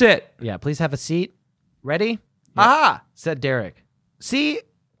 please sit. Yeah, please have a seat. Ready? Aha, said Derek. See,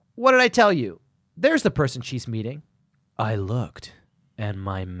 what did I tell you? There's the person she's meeting. I looked, and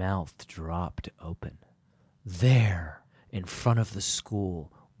my mouth dropped open. There, in front of the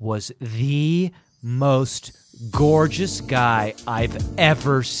school, was the most gorgeous guy I've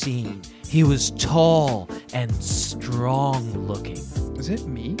ever seen. He was tall and strong looking. Was it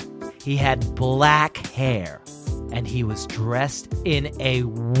me? He had black hair, and he was dressed in a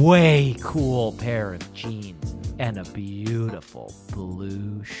way cool pair of jeans and a beautiful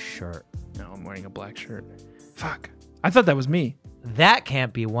blue shirt. No, I'm wearing a black shirt. Fuck. I thought that was me. That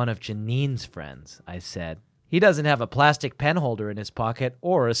can't be one of Janine's friends, I said. He doesn't have a plastic pen holder in his pocket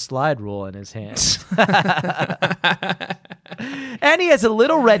or a slide rule in his hand. And he has a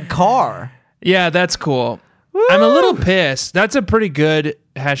little red car. Yeah, that's cool. I'm a little pissed. That's a pretty good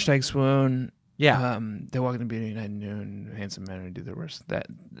hashtag swoon. Yeah. They walk in the beauty night and noon. Handsome men who do their worst. That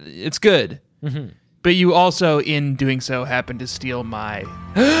it's good. But you also, in doing so, happen to steal my.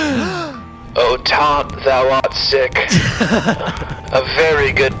 O taunt, thou art sick. A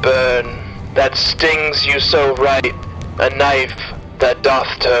very good burn that stings you so right. A knife that doth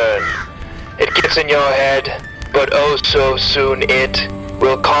turn. It gets in your head, but oh so soon it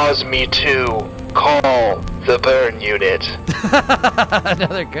will cause me to call the burn unit.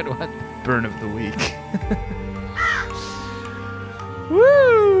 Another good one. Burn of the week.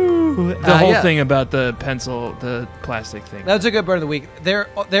 Woo! The whole thing about the pencil, the plastic thing. That's a good burn of the week. There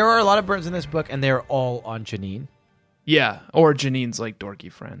are a lot of burns in this book, and they're all on Janine. Yeah, or Janine's like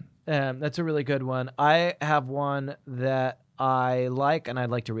dorky friend. That's a really good one. I have one that I like, and I'd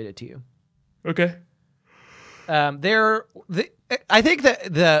like to read it to you. Okay. I think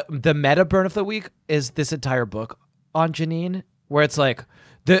that the meta burn of the week is this entire book on Janine, where it's like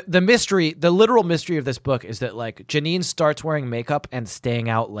the mystery, the literal mystery of this book is that like Janine starts wearing makeup and staying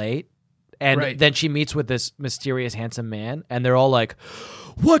out late, and then she meets with this mysterious handsome man, and they're all like,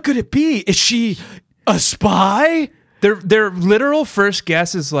 "What could it be? Is she a spy?" Their literal first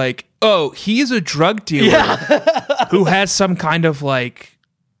guess is like, oh, he's a drug dealer who has some kind of like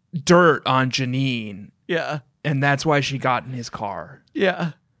dirt on Janine. Yeah. And that's why she got in his car.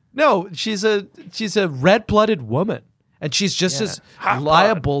 Yeah. No, she's a red-blooded woman, and she's just as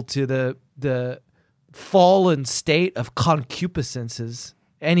liable to the fallen state of concupiscence as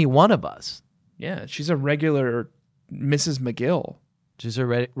any one of us. Yeah, she's a regular Mrs. McGill. She's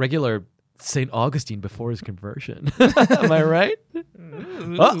a regular St. Augustine before his conversion. Am I right?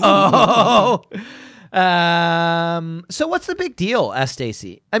 Uh-oh. So what's the big deal? Asked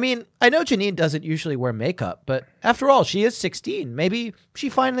Stacy. I mean, I know Janine doesn't usually wear makeup, but after all, she is 16. Maybe she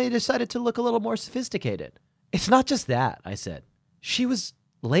finally decided to look a little more sophisticated. It's not just that, I said. She was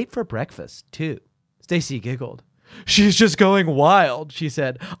late for breakfast, too. Stacy giggled. She's just going wild, she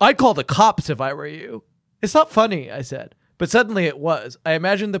said. I'd call the cops if I were you. It's not funny, I said. But suddenly it was. I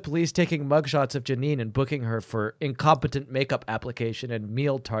imagined the police taking mugshots of Janine and booking her for incompetent makeup application and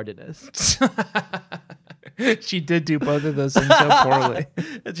meal tardiness. She did do both of those things so poorly.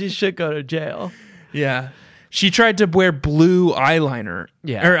 And she should go to jail. Yeah. She tried to wear blue eyeliner.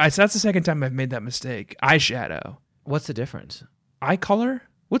 Yeah. That's the second time I've made that mistake. Eyeshadow. What's the difference? Eye color?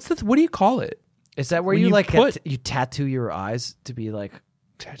 What do you call it? Is that where When you you like put- you tattoo your eyes to be like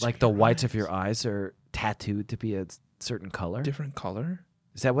the whites of your eyes are tattooed to be a certain color? Different color?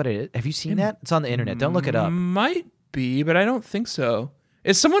 Is that what it is? Have you seen that? It's on the internet. Don't look it up. Might be, but I don't think so.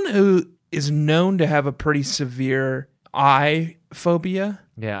 As someone who is known to have a pretty severe eye phobia,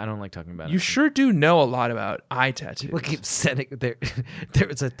 Yeah, I don't like talking about you it. sure do know a lot about eye tattoos. People keep sending there. There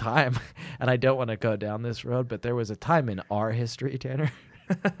was a time, and I don't want to go down this road, but there was a time in our history, Tanner,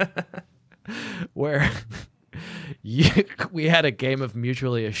 where we had a game of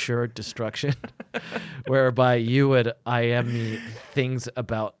mutually assured destruction, whereby you would IM me things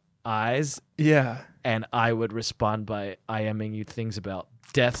about eyes, Yeah. and I would respond by IMing you things about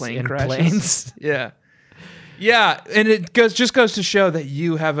deaths Plane in crashes. planes. Yeah. Yeah, and it goes to show that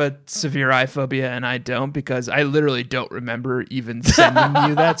you have a severe eye phobia and I don't, because I literally don't remember even sending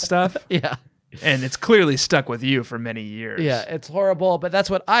you that stuff. Yeah. And it's clearly stuck with you for many years. Yeah, it's horrible, but that's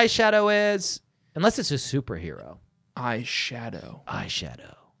what eyeshadow is. Unless it's a superhero. Eyeshadow.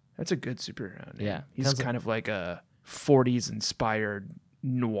 Eyeshadow. That's a good superhero name. Yeah. He's Sounds kind of like a 40s inspired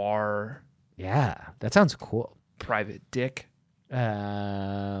noir Yeah, that sounds cool. private dick.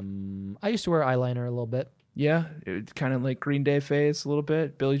 I used to wear eyeliner a little bit. Yeah, it kind of like Green Day phase a little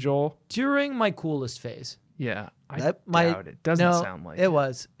bit. Billy Joel. During my coolest phase. Yeah, I That doubt it. Doesn't sound like it.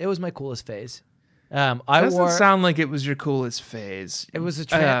 Was my coolest phase. I Doesn't wore. sound like it was your coolest phase. It was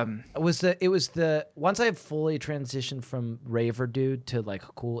it was the once I fully transitioned from raver dude to like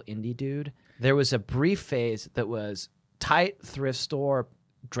a cool indie dude. There was a brief phase that was tight thrift store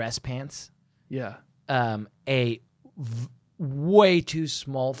dress pants. Yeah. Way too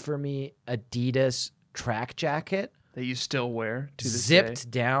small for me Adidas track jacket. That you still wear to this Zipped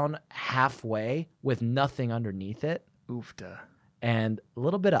day. down halfway with nothing underneath it, Oofda. and a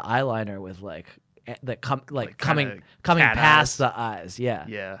little bit of eyeliner with like coming kinda cat past eyes. the eyes. Yeah,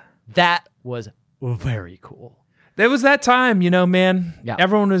 Yeah. that was very cool. There was that time, man. Yeah.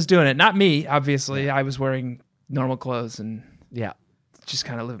 Everyone was doing it. Not me, obviously. I was wearing normal clothes and Yeah, just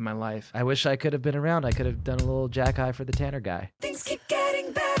kind of living my life. I wish I could have been around. I could have done a little jack eye for the Tanner guy. Things keep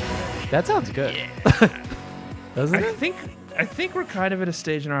getting better. That sounds good. Doesn't it? I think we're kind of at a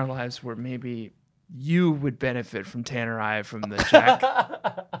stage in our lives where maybe you would benefit from Tanner Eye from the Jack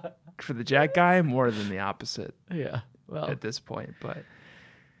for the Jack guy more than the opposite Yeah. Well, at this point. But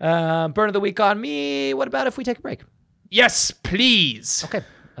burn of the week on me. What about if we take a break? yes, please. Okay.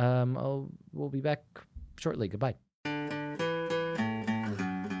 We'll be back shortly. Goodbye.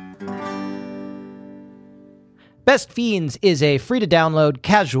 Best Fiends is a free-to-download,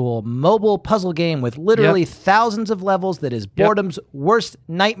 casual, mobile puzzle game with literally thousands of levels that is boredom's worst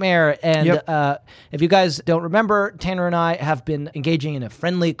nightmare. And if you guys don't remember, Tanner and I have been engaging in a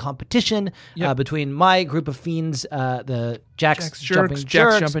friendly competition between my group of fiends, the Jack's Jumping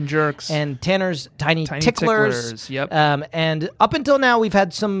Jerks, and Tanner's Tiny Ticklers. Yep. And up until now, we've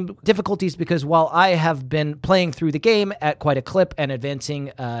had some difficulties because while I have been playing through the game at quite a clip and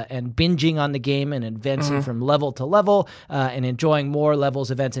advancing and binging on the game and advancing from level to level and enjoying more levels,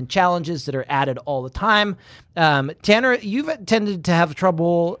 events, and challenges that are added all the time. Tanner, you've tended to have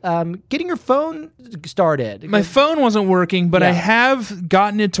trouble getting your phone started. My phone wasn't working, but I have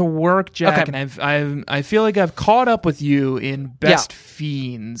gotten it to work, Jack, and I feel like I've caught up with you in Best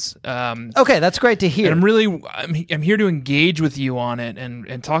Fiends. Okay, that's great to hear. And I'm here to engage with you on it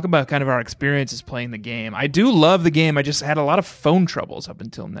and talk about kind of our experiences playing the game. I do love the game. I just had a lot of phone troubles up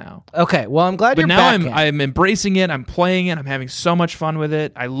until now. Okay, well, I'm glad But you're now back. I'm embracing it. I'm playing it. I'm having so much fun with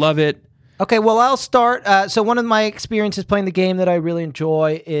it. I love it. Okay, well, I'll start. So one of my experiences playing the game that I really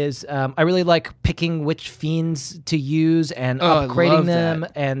enjoy is I really like picking which fiends to use and upgrading them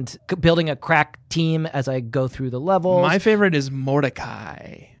and building a crack team as I go through the levels. My favorite is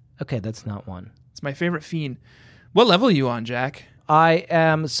Mordecai. Okay, that's not one. It's my favorite fiend. What level are you on, Jack? I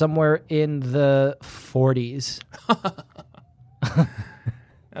am somewhere in the 40s.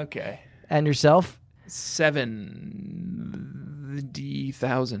 Okay. And yourself?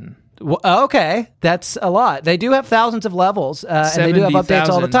 70,000. Well, okay, that's a lot. They do have thousands of levels, and they do have updates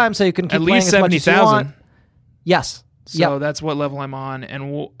all the time, so you can keep at playing least as much as you want. 70,000. Yes. So that's what level I'm on,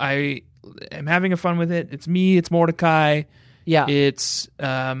 and I am having a fun with it. It's me. It's Mordecai. Yeah. It's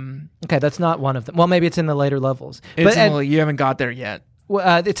Okay, that's not one of them. Well, maybe it's in the later levels. well, you haven't got there yet.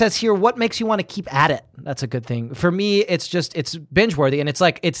 It says here, what makes you want to keep at it? That's a good thing. For me, it's binge worthy, and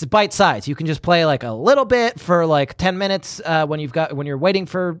it's bite size. You can just play like a little bit for like 10 minutes when you're waiting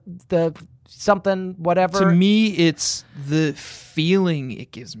for the something, whatever. To me, it's the feeling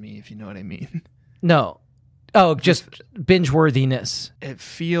it gives me, if you know what I mean. No. Oh, just binge worthiness. It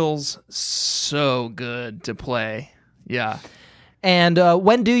feels so good to play. Yeah. And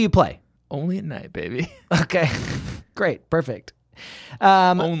when do you play? Only at night, baby. Okay. Great. Perfect.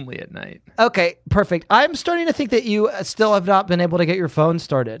 Only at night. Okay, perfect. I'm starting to think that you still have not been able to get your phone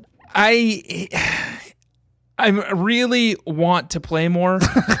started. I really want to play more.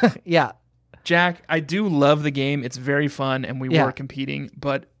 Yeah. Jack, I do love the game. It's very fun, and we were competing,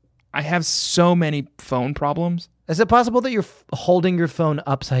 but I have so many phone problems. Is it possible that you're holding your phone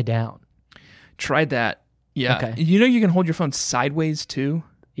upside down? Tried that. Yeah. Okay. You know you can hold your phone sideways, too?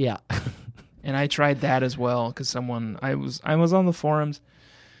 Yeah. And I tried that as well because I was on the forums.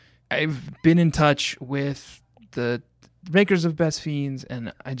 I've been in touch with the makers of Best Fiends,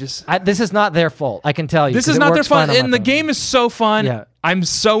 and this is not their fault. I can tell you. This is not their fault, and the game is so fun. Yeah. I'm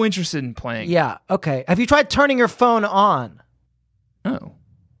so interested in playing. Yeah. Okay. Have you tried turning your phone on? Oh.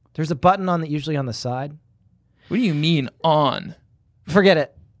 There's a button usually on the side. What do you mean on? Forget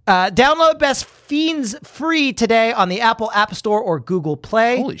it. Download Best Fiends free today on the Apple App Store or Google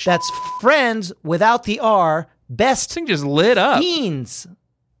Play. Holy shit. That's friends without the R. Best This thing just lit up. Fiends.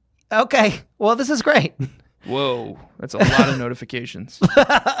 Okay. Well, this is great. Whoa. That's a lot of notifications.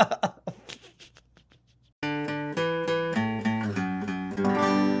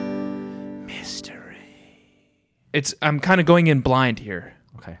 Mystery. I'm kind of going in blind here.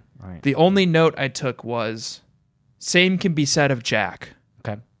 Okay. All right. The only note I took was same can be said of Jack.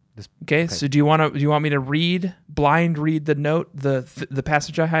 Okay. Okay. So do you want me to read the note, the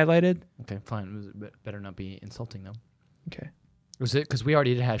passage I highlighted? Okay, fine. It better not be insulting though. Okay. Was it because we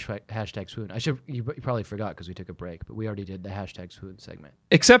already did hashtag swoon? You probably forgot because we took a break, but we already did the hashtag swoon segment.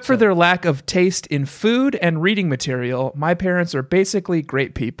 Except for their lack of taste in food and reading material, my parents are basically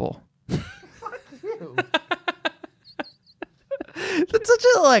great people. That's such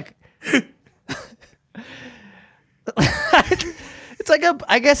a like. It's like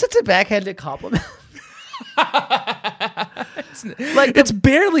I guess it's a backhanded compliment. It's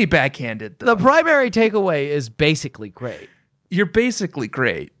barely backhanded, though. The primary takeaway is basically great. You're basically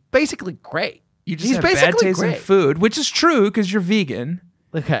great. Basically great. You just have bad taste in food, which is true because you're vegan.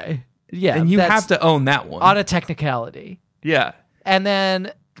 Okay. Yeah. And you have to own that one. On a technicality. Yeah. And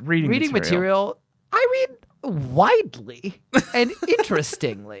then reading material. I read widely and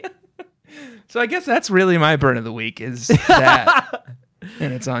interestingly. So I guess that's really my burn of the week is that.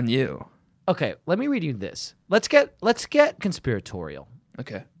 And it's on you. Okay, let me read you this. Let's get conspiratorial.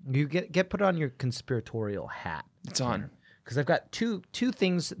 Okay. You get put on your conspiratorial hat. It's on. Because I've got two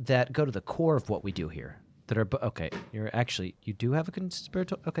things that go to the core of what we do here. That are okay. You do have a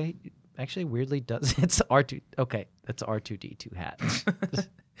conspiratorial. Okay, actually, weirdly does. It's R2. Okay, that's R2D2 hat.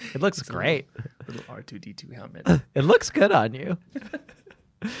 It looks great. Little R2D2 helmet. It looks good on you.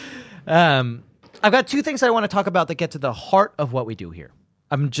 I've got two things I want to talk about that get to the heart of what we do here.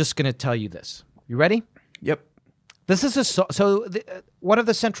 I'm just going to tell you this. You ready? Yep. This is one of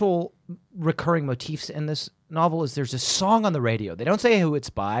the central recurring motifs in this novel is there's a song on the radio. They don't say who it's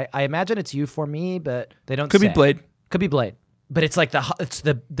by. I imagine it's You For Me, but they don't say. Could be Blade. Could be Blade. But it's like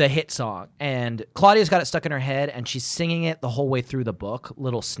the hit song. And Claudia's got it stuck in her head, and she's singing it the whole way through the book,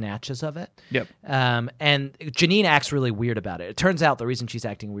 little snatches of it. Yep. And Janine acts really weird about it. It turns out the reason she's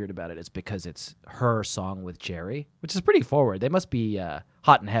acting weird about it is because it's her song with Jerry, which is pretty forward. They must be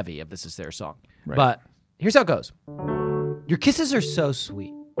hot and heavy if this is their song. Right. But here's how it goes. Your kisses are so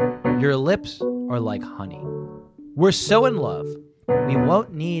sweet. Your lips are like honey. We're so in love, we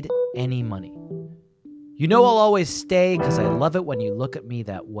won't need any money. You know I'll always stay because I love it when you look at me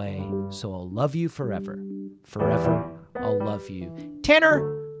that way. So I'll love you forever. Forever, I'll love you. Tanner,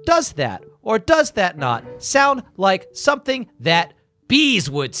 does that or does that not sound like something that bees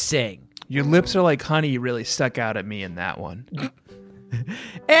would sing? Your lips are like honey really stuck out at me in that one.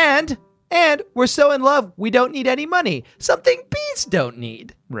 And we're so in love, we don't need any money. Something bees don't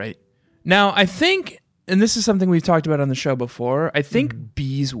need. Right. Now, I think, and this is something we've talked about on the show before, I think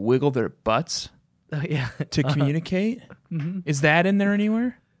bees wiggle their butts. Oh, yeah. To communicate? Mm-hmm. Is that in there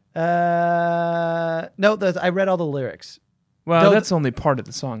anywhere? No, I read all the lyrics. Well, that's only part of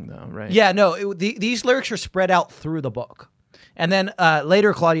the song, though, right? Yeah, no, these lyrics are spread out through the book. And then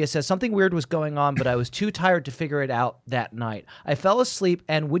later, Claudia says, something weird was going on, but I was too tired to figure it out that night. I fell asleep,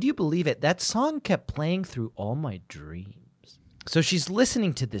 and would you believe it, that song kept playing through all my dreams. So she's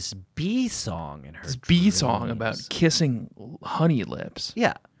listening to this bee song in her This bee dreams. song about kissing honey lips.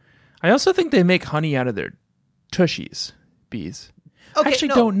 Yeah. I also think they make honey out of their tushies, bees. Okay, I actually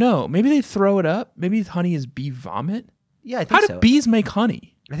no. don't know. Maybe they throw it up. Maybe honey is bee vomit. Yeah, I think How do so. bees make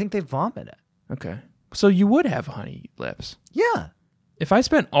honey? I think they vomit it. Okay. So you would have honey lips. Yeah. If I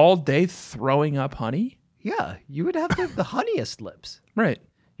spent all day throwing up honey? Yeah. You would have the honeyest lips. Right.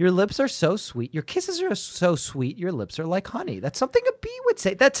 Your lips are so sweet. Your kisses are so sweet. Your lips are like honey. That's something a bee would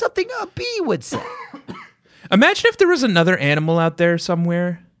say. That's something a bee would say. Imagine if there was another animal out there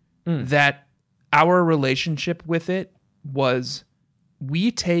somewhere that our relationship with it was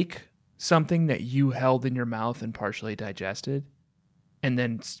we take something that you held in your mouth and partially digested and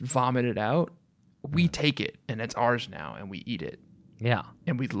then vomit it out. We take it and it's ours now and we eat it. Yeah.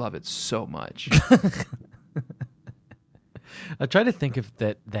 And we love it so much. I'm trying to think if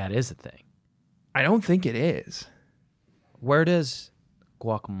that is a thing. I don't think it is. Where does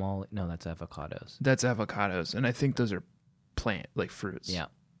guacamole? No, that's avocados. That's avocados. And I think those are plant, like fruits. Yeah.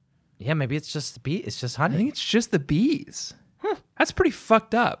 Yeah, maybe it's just the bee. It's just I honey. think it's just the bees. That's pretty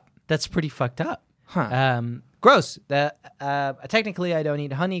fucked up. That's pretty fucked up. Huh. Gross. Technically, I don't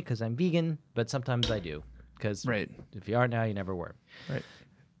eat honey because I'm vegan, but sometimes I do. Because Right. if you aren't now, you never were. Right.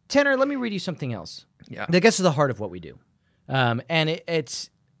 Tanner, let me read you something else. Yeah. That gets to the heart of what we do. And it's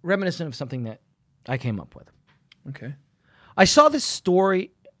reminiscent of something that I came up with. Okay. I saw this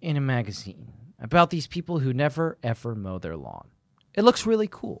story in a magazine about these people who never, ever mow their lawn. It looks really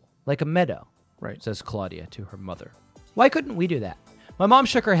cool, like a meadow, Right. says Claudia to her mother. Why couldn't we do that? My mom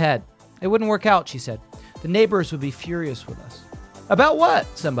shook her head. It wouldn't work out, she said. The neighbors would be furious with us. About what?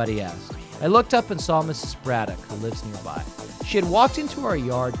 Somebody asked. I looked up and saw Mrs. Braddock, who lives nearby. She had walked into our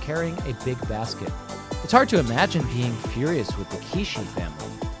yard carrying a big basket. It's hard to imagine being furious with the Kishi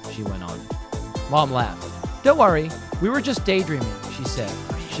family, she went on. Mom laughed. Don't worry, we were just daydreaming, she said.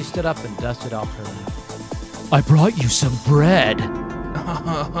 She stood up and dusted off her lap. I brought you some bread,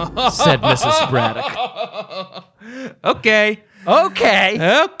 said Mrs. Braddock. Okay.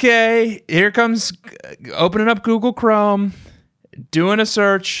 Okay. Here comes opening up Google Chrome, doing a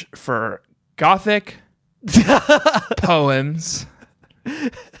search for Gothic poems.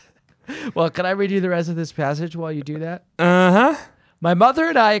 Well, can I read you the rest of this passage while you do that? Uh-huh. My mother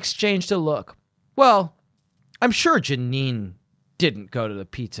and I exchanged a look. Well, I'm sure Janine didn't go to the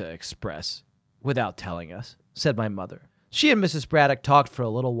Pizza Express without telling us, said my mother. She and Mrs. Braddock talked for a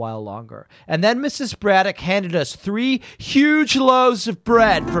little while longer, and then Mrs. Braddock handed us 3 huge loaves of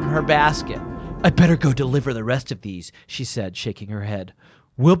bread from her basket. I'd better go deliver the rest of these, she said, shaking her head.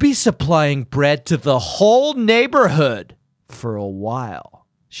 We'll be supplying bread to the whole neighborhood for a while.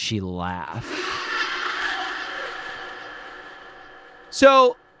 She laughed.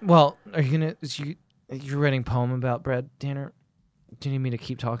 So, well, are you gonna? You're writing a poem about bread, Tanner? Do you need me to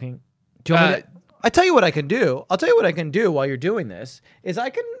keep talking? Do you want me to? I tell you what I can do. I'll tell you what I can do while you're doing this. Is I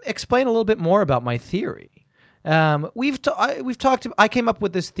can explain a little bit more about my theory. We've talked. I came up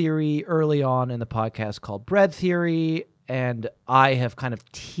with this theory early on in the podcast called bread theory, and I have kind of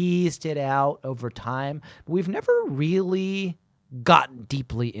teased it out over time. But we've never really gotten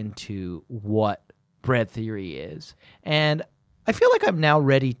deeply into what bread theory is, and I feel like I'm now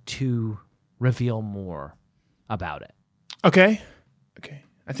ready to reveal more about it. Okay.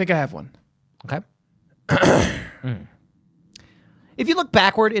 I think I have one. Okay. If you look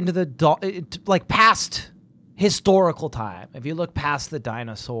backward into the past historical time, if you look past the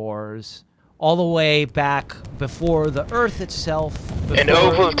dinosaurs, all the way back before the Earth itself, An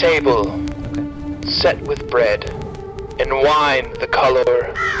oval table set with bread, and wine the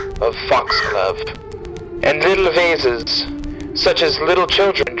color of foxglove, and little vases, such as little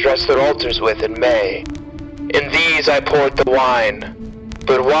children dress their altars with in May. In these I poured the wine,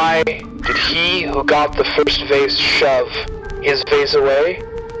 but why did he who got the first vase shove his vase away?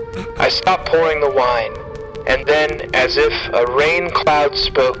 I stopped pouring the wine, and then, as if a rain cloud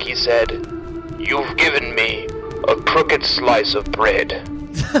spoke, he said, "You've given me a crooked slice of bread."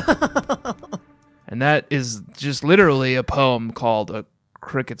 And that is just literally a poem called A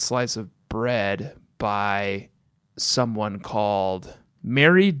Crooked Slice of Bread by someone called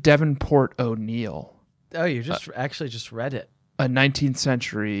Mary Davenport O'Neill, oh, you just actually just read it. a 19th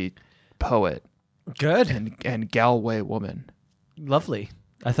century poet Good, and Galway woman. lovely.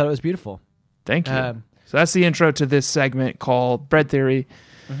 I thought it was beautiful. Thank you. So that's the intro to this segment called Bread Theory.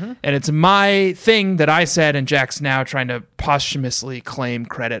 And it's my thing that I said, and Jack's now trying to posthumously claim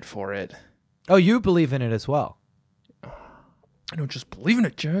credit for it. Oh, you believe in it as well. I don't just believe in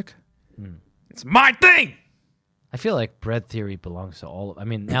it, Jack. It's my thing. I feel like bread theory belongs to all of. I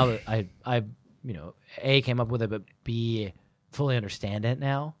mean, now that I A came up with it, but B, fully understand it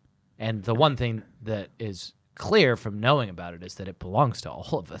now. And the one thing that is clear from knowing about it is that it belongs to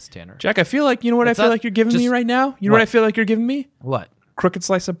all of us, Tanner. Jack, I feel like, you know what I feel like you're giving me right now? You know what I feel like you're giving me? What? Crooked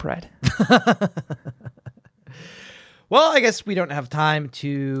slice of bread. Well, I guess we don't have time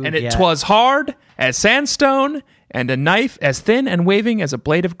to... And it 'twas hard as sandstone, and a knife as thin and waving as a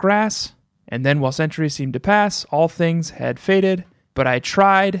blade of grass. And then while centuries seemed to pass, all things had faded, but I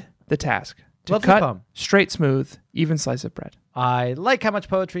tried the task to Lovely cut poem. straight, smooth, even slice of bread. I like how much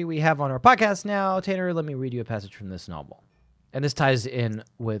poetry we have on our podcast now. Tanner, let me read you a passage from this novel. And this ties in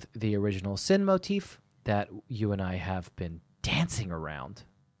with the original sin motif that you and I have been dancing around.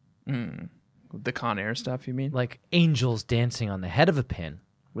 The Con Air stuff, you mean? Like angels dancing on the head of a pin.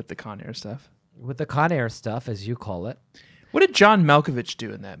 With the Con Air stuff. With the Con Air stuff, as you call it. What did John Malkovich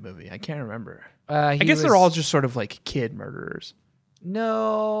do in that movie? I can't remember. I guess they're all just sort of like kid murderers.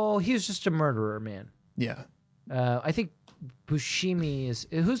 No, he was just a murderer, man. Yeah. I think Buscemi is...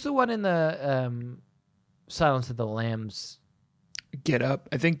 Who's the one in the Silence of the Lambs? Get Up.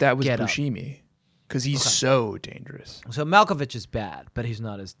 I think that was Get Up. Buscemi. Because he's so dangerous. So Malkovich is bad, but he's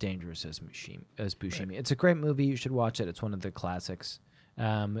not as dangerous as Buscemi. Right. It's a great movie. You should watch it. It's one of the classics.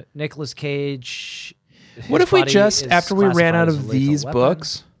 Nicolas Cage... What if we just, after we ran out of these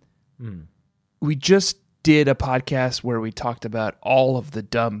books, we just did a podcast where we talked about all of the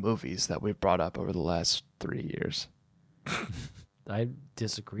dumb movies that we've brought up over the last 3 years? I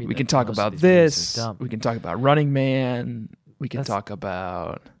disagree. We can talk about this. We can talk about Running Man. We can talk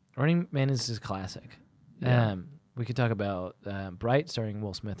about... Running Man is a classic. Yeah. We could talk about Bright, starring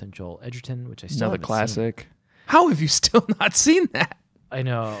Will Smith and Joel Edgerton, which I still haven't classic. seen. How have you still not seen that? I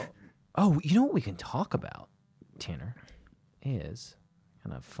know. Oh, you know what we can talk about, Tanner, is...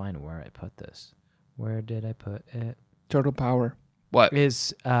 I'm going to find where I put this. Where did I put it? Total Power. What?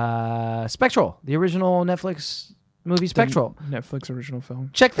 Is Spectral, the original Netflix movie Spectral. Netflix original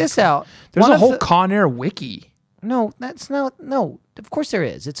film. Check this out. There's a whole Con Air wiki. No, that's not... No, of course there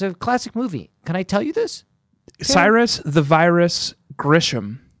is. It's a classic movie. Can I tell you this? Cyrus the Virus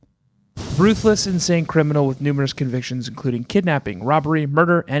Grisham. Ruthless, insane criminal with numerous convictions, including kidnapping, robbery,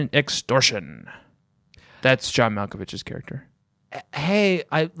 murder, and extortion. That's John Malkovich's character. Hey,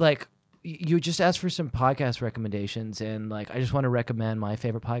 you just asked for some podcast recommendations, and I just want to recommend my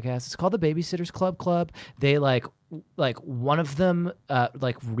favorite podcast. It's called the Babysitters Club. They one of them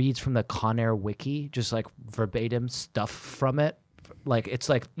reads from the Con Air wiki, just verbatim stuff from it. It's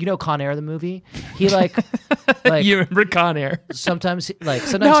Con Air the movie. He you remember Con Air? Sometimes no,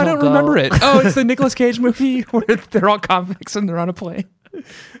 I don't remember it. Oh, it's the Nicolas Cage movie where they're all convicts and they're on a plane.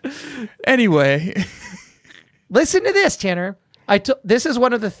 Anyway, listen to this, Tanner. This is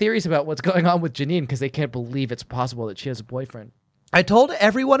one of the theories about what's going on with Janine because they can't believe it's possible that she has a boyfriend. I told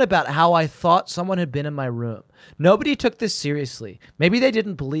everyone about how I thought someone had been in my room. Nobody took this seriously. Maybe they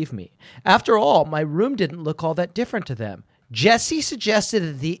didn't believe me. After all, my room didn't look all that different to them. Jesse suggested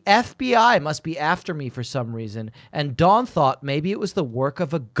that the FBI must be after me for some reason, and Dawn thought maybe it was the work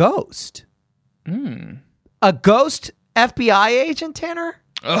of a ghost. A ghost FBI agent, Tanner?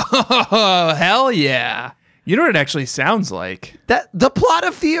 Oh, hell yeah. You know what it actually sounds like? The plot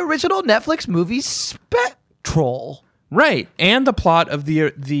of the original Netflix movie Spectral. Right, and the plot of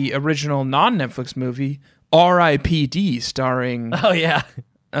the original non-Netflix movie R.I.P.D. starring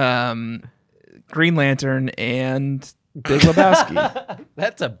Green Lantern and Big Lebowski.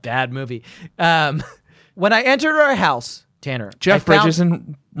 That's a bad movie. When I entered our house, Tanner, Jeff Bridges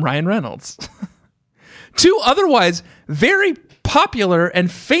and Ryan Reynolds. Two otherwise very popular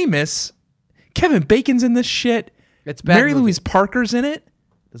and famous. Kevin Bacon's in this shit. It's bad. Mary Louise Parker's in it.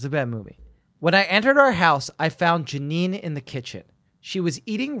 It's a bad movie. When I entered our house, I found Janine in the kitchen. She was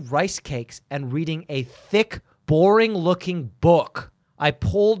eating rice cakes and reading a thick, boring-looking book. I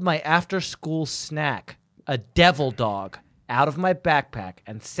pulled my after-school snack, a devil dog, out of my backpack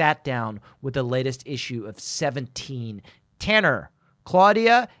and sat down with the latest issue of 17. Tanner,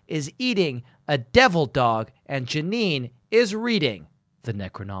 Claudia is eating a devil dog, and Janine is reading the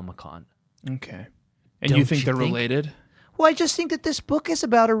Necronomicon. Okay. And you think they're related? Well, I just think that this book is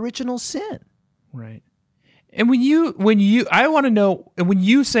about original sin. Right. And when you I want to know, when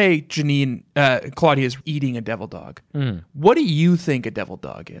you say Janine, Claudia is eating a devil dog, what do you think a devil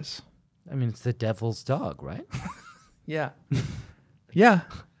dog is? I mean, it's the devil's dog, right? Yeah. Yeah.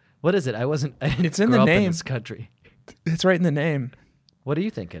 What is it? It's in the name. In this country. It's right in the name. What do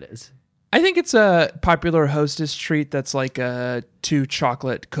you think it is? I think it's a popular Hostess treat that's like 2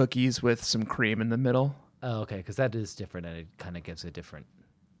 chocolate cookies with some cream in the middle. Oh, okay, because that is different, and it kind of gives a different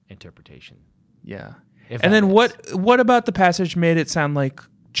interpretation. Yeah. And then what about the passage made it sound like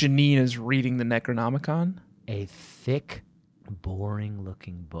Janine is reading the Necronomicon? A thick, Boring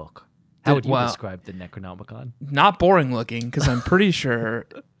looking book. How would you describe the Necronomicon? Not boring looking, because I'm pretty sure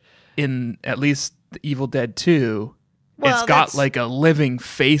in at least the Evil Dead 2, it's got like a living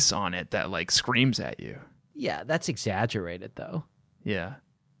face on it that like screams at you. Yeah, that's exaggerated though. Yeah.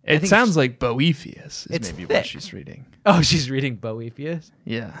 It sounds like Boethius is maybe what she's reading. Oh, she's reading Boethius?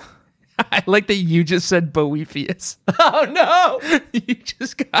 Yeah. I like that you just said Boethius. Oh no!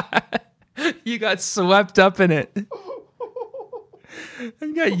 You got swept up in it.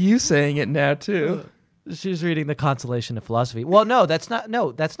 I've got you saying it now too. She's reading The Consolation of Philosophy. Well, no, that's not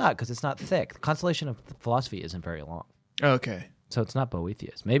because it's not thick. The Consolation of Philosophy isn't very long. Okay. So it's not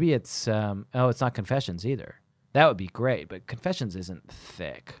Boethius. Maybe it's it's not Confessions either. That would be great, but Confessions isn't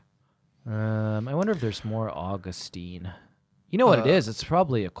thick. I wonder if there's more Augustine. You know what it is? It's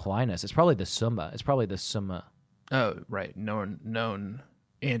probably Aquinas. It's probably the Summa. Oh, right. Known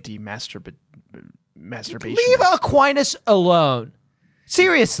anti-masturbation. Leave Aquinas alone.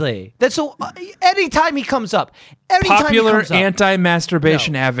 Seriously. That's anytime he comes up. Popular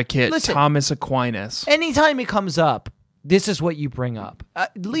anti-masturbation advocate, Thomas Aquinas. Anytime he comes up, this is what you bring up.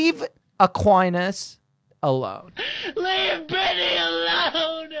 Leave Aquinas alone. Leave Benny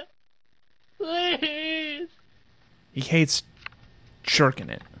alone! Please! He hates jerking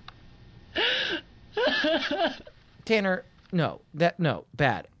it. Tanner,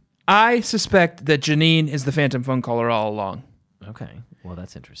 bad. I suspect that Janine is the Phantom Phone Caller all along. Okay, well,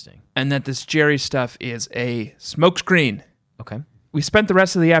 that's interesting. And that this Jerry stuff is a smokescreen. Okay. We spent the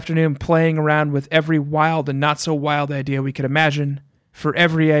rest of the afternoon playing around with every wild and not so wild idea we could imagine. For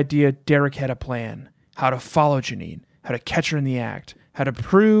every idea, Derek had a plan. How to follow Janine, how to catch her in the act, how to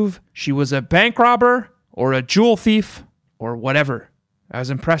prove she was a bank robber or a jewel thief or whatever. I was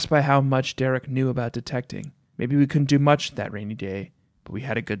impressed by how much Derek knew about detecting. Maybe we couldn't do much that rainy day, but we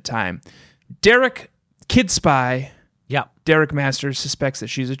had a good time. Derek, kid spy. Yeah. Derek Masters suspects that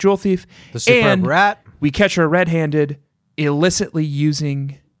she's a jewel thief. The superb rat. We catch her red-handed, illicitly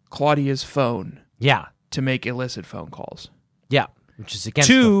using Claudia's phone. Yeah. To make illicit phone calls. Yeah. Which is against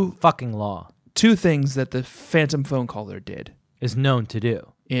the fucking law. Two things that the Phantom Phone Caller did. Is known to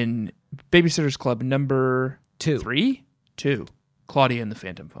do. In Babysitter's Club number 2. 2. Claudia and the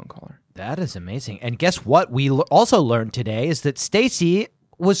Phantom Phone Caller. That is amazing. And guess what? We also learned today is that Stacy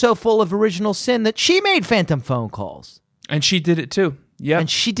was so full of original sin that she made phantom phone calls. And she did it too. Yeah. And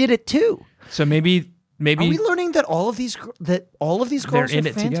she did it too. So maybe are we learning that all of these girls are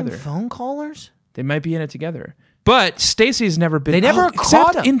phantom together. phone callers? They might be in it together. But Stacy's never been. They never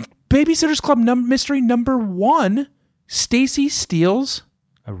caught him. In Babysitter's Club mystery number 1, Stacy steals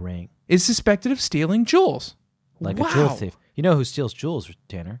a ring. Is suspected of stealing jewels. Like a jewel thief. You know who steals jewels,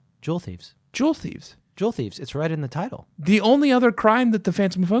 Tanner? Jewel thieves. Jewel thieves. Jewel thieves. It's right in the title. The only other crime that the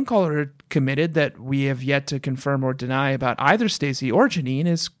Phantom Phone Caller committed that we have yet to confirm or deny about either Stacy or Janine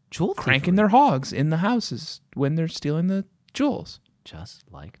is jewel cranking their hogs in the houses when they're stealing the jewels. Just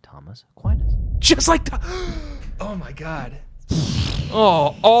like Thomas Aquinas. Just like... Oh, my God.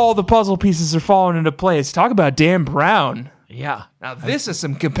 Oh, all the puzzle pieces are falling into place. Talk about Dan Brown. Yeah. Now, this is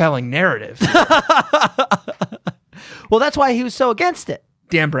some compelling narrative. Well, that's why he was so against it.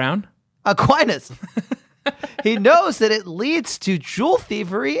 Dan Brown? Aquinas. He knows that it leads to jewel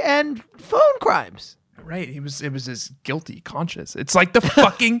thievery and phone crimes. Right. It was his guilty conscience. It's like the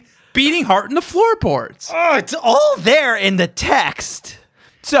fucking beating heart in the floorboards. Oh, it's all there in the text.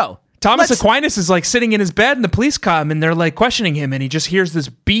 So... Thomas Aquinas is like sitting in his bed and the police come and they're like questioning him and he just hears this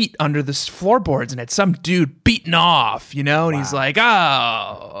beat under the floorboards and it's some dude beating off, you know? And he's like, oh,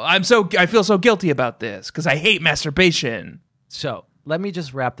 I feel so guilty about this because I hate masturbation. So let me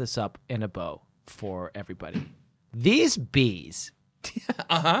just wrap this up in a bow for everybody. These bees.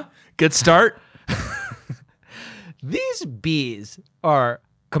 Good start. These bees are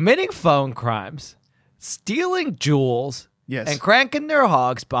committing phone crimes, stealing jewels, yes, and cranking their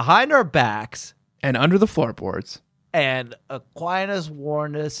hogs behind our backs. And under the floorboards. And Aquinas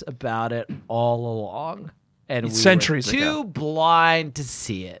warned us about it all along. And centuries we were too blind to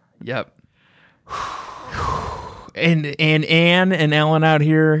see it. Yep. And Anne and Ellen out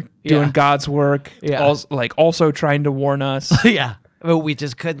here doing God's work. Yeah. Also trying to warn us. Yeah. But we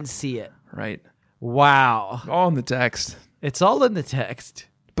just couldn't see it. Right. Wow. All in the text. It's all in the text.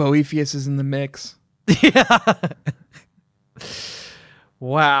 Boethius is in the mix. Yeah.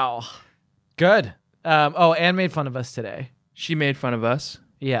 Wow. Good. Anne made fun of us today. She made fun of us?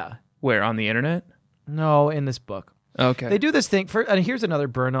 Yeah. Where, on the internet? No, in this book. Okay. They do this thing, and here's another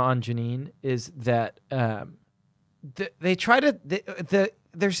burn on Janine, is that they try to...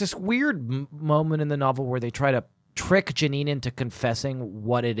 There's this weird moment in the novel where they try to trick Janine into confessing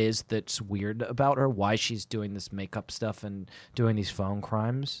what it is that's weird about her, why she's doing this makeup stuff and doing these phone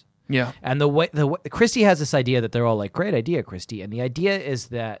crimes. Yeah. And the way Christy has this idea that they're all like, great idea, Christy. And the idea is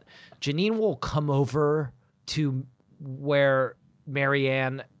that Janine will come over to where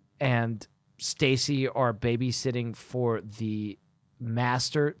Marianne and Stacy are babysitting for the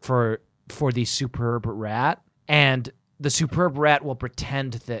master for the superb rat, and the superb rat will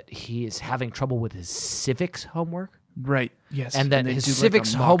pretend that he is having trouble with his civics homework. Right. Yes. And that they his do, like,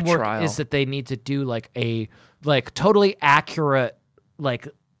 civics a mock homework trial. is that they need to do like a totally accurate, like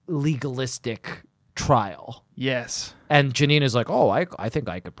legalistic trial. Yes. And Janine is like, oh, I think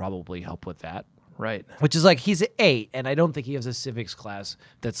I could probably help with that. Right. Which is like, he's 8, and I don't think he has a civics class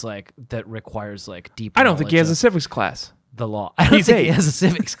that requires like deep. I don't think he has knowledge a of civics class. the law. I don't He's think 8. he has a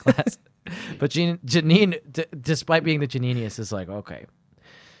civics class. But Janine, despite being the Janinius, is like, okay.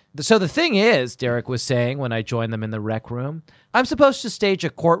 So the thing is, Derek was saying when I joined them in the rec room, I'm supposed to stage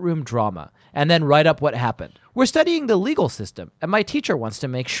a courtroom drama and then write up what happened. We're studying the legal system, and my teacher wants to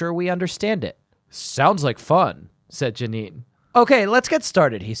make sure we understand it. Sounds like fun, said Janine. Okay, let's get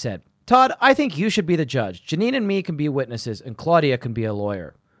started, he said. Todd, I think you should be the judge. Janine and me can be witnesses, and Claudia can be a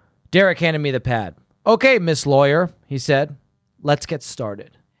lawyer. Derek handed me the pad. Okay, Miss Lawyer, he said. Let's get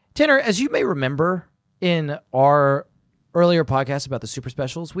started. Tanner, as you may remember, in our earlier podcast about the super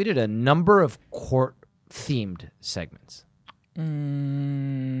specials, we did a number of court-themed segments.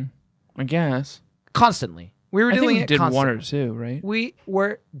 I guess. Constantly. We were I doing think we it did constantly. one or two, right? We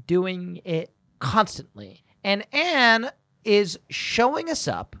were doing it constantly. And Anne is showing us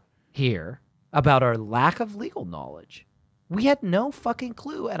up here about our lack of legal knowledge. We had no fucking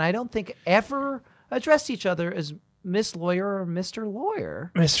clue, and I don't think ever addressed each other as Miss Lawyer or Mr.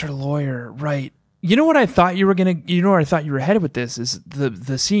 Lawyer. Mr. Lawyer, right. You know what I thought you were where I thought you were headed with this is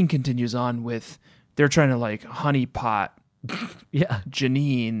the scene continues on with they're trying to like honeypot Yeah.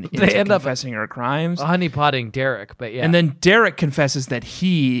 Janine They into end up confessing her crimes. Honeypotting Derek, but yeah. And then Derek confesses that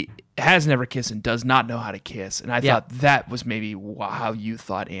he has never kissed and does not know how to kiss. And I Yeah. thought that was maybe how you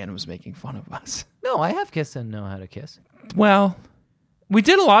thought Anne was making fun of us. No, I have kissed and know how to kiss. Well, we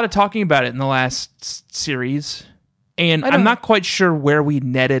did a lot of talking about it in the last series, and I don't- I'm not quite sure where we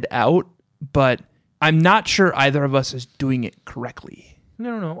netted out, but I'm not sure either of us is doing it correctly.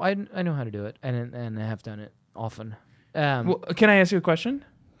 No. I know how to do it, and I have done it often. Well, can I ask you a question?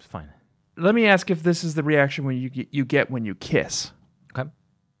 It's fine. Let me ask if this is the reaction when you get when you kiss. Okay.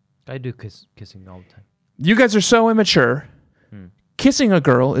 I do kissing all the time. You guys are so immature. Kissing a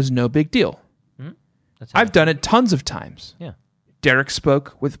girl is no big deal. That's how I've done it tons of times. Yeah. Derek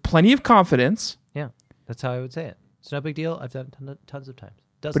spoke with plenty of confidence, Yeah. That's how I would say it. It's no big deal. I've done it tons of times.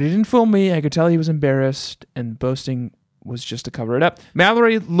 but he didn't fool me. I could tell he was embarrassed, and boasting was just to cover it up.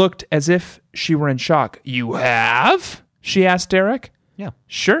 Mallory looked as if she were in shock. You have? She asked Derek. Yeah.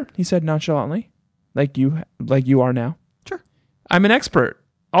 Sure, he said nonchalantly, like you are now. Sure. I'm an expert.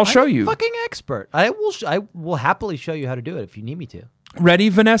 I'll show I'm a you. fucking expert. I will happily show you how to do it if you need me to. Ready,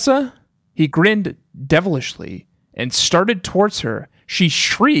 Vanessa? He grinned devilishly and started towards her. She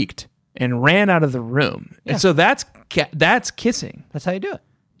shrieked and ran out of the room. Yeah. And so that's kissing. That's how you do it.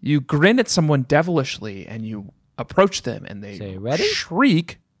 You grin at someone devilishly and you approach them and they Say, ready?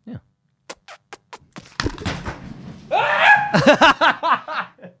 shriek. Yeah.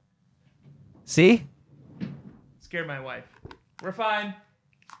 See? Scared my wife. We're fine.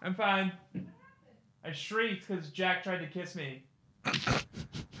 I'm fine. I shrieked because Jack tried to kiss me.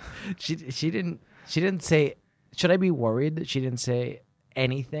 She didn't say. Should I be worried that she didn't say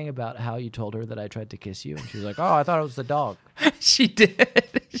anything about how you told her that I tried to kiss you? And she was like, "Oh, I thought it was the dog." She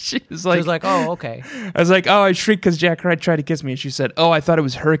did. She was like, "Oh, okay." I was like, "Oh, I shrieked because Jack tried to kiss me." And she said, "Oh, I thought it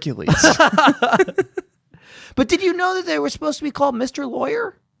was Hercules." But did you know that they were supposed to be called Mr.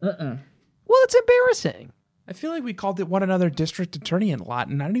 Lawyer? Well, it's embarrassing. I feel like we called it one another district attorney a lot,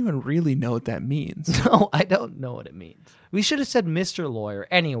 and I don't even really know what that means. No, I don't know what it means. We should have said Mr. Lawyer.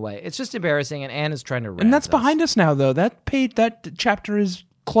 Anyway, it's just embarrassing, and Anne is trying to And that's behind us now, though. That chapter is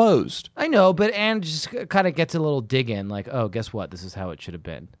closed. I know, but Anne just kind of gets a little dig in, like, oh, guess what? This is how it should have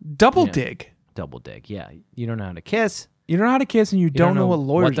been. Double Yeah. dig. Double dig. Yeah, you don't know how to kiss. You don't know how to kiss, and you don't know what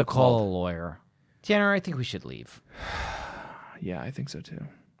lawyers what to are call called. a lawyer. Tanner, I think we should leave. Yeah, I think so too.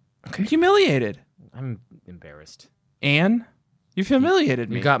 I'm humiliated. I'm embarrassed. Anne, you've humiliated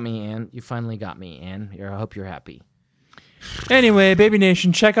me. You got me, Anne. You finally got me, Anne. I hope you're happy. Anyway, Baby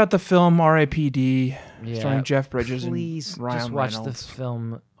Nation, check out the film R.I.P.D. Yeah, starring Jeff Bridges Please and Ryan just watch Reynolds. the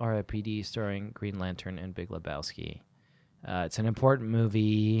film R.I.P.D. starring Green Lantern and Big Lebowski. It's an important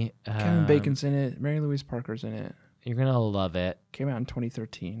movie. Kevin Bacon's in it. Mary Louise Parker's in it. You're going to love it. Came out in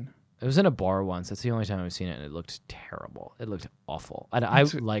 2013. It was in a bar once. That's the only time I've seen it, and it looked terrible. It looked awful. I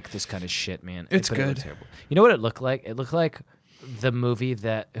like this kind of shit, man. It's but good. It looked terrible. You know what it looked like? It looked like the movie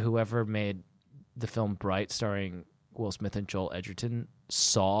that whoever made the film Bright, starring Will Smith and Joel Edgerton,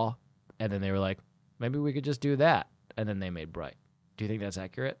 saw, and then they were like, maybe we could just do that, and then they made Bright. Do you think that's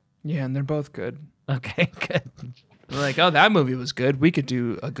accurate? Yeah, and they're both good. Okay, good. They're like, oh, that movie was good. We could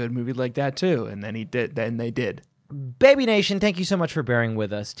do a good movie like that too. And then they did. Baby Nation, thank you so much for bearing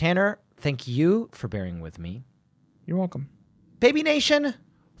with us. Tanner, thank you for bearing with me. You're welcome. Baby Nation,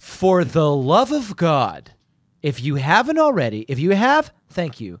 for the love of God, if you haven't already, if you have,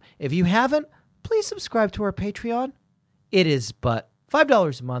 thank you. If you haven't, please subscribe to our Patreon. It is but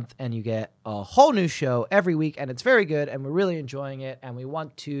 $5 a month, and you get a whole new show every week, and it's very good, and we're really enjoying it, and we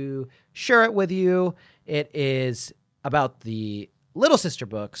want to share it with you. It is about the Little Sister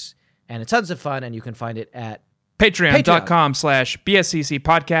books, and it's tons of fun, and you can find it at Patreon.com/BSCC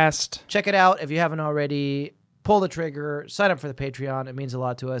podcast. Check it out if you haven't already. Pull the trigger, sign up for the Patreon. It means a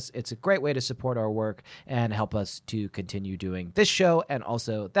lot to us. It's a great way to support our work and help us to continue doing this show and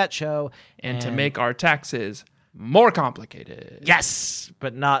also that show. And to make our taxes more complicated. Yes,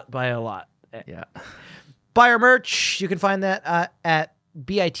 but not by a lot. Yeah. Buy our merch. You can find that at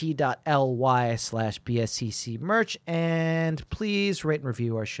bit.ly/BSCC merch. And please rate and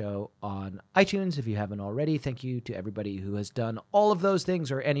review our show on iTunes if you haven't already. Thank you to everybody who has done all of those things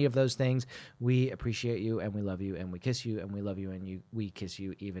or any of those things. We appreciate you, and we love you, and we kiss you, and we love you, and we kiss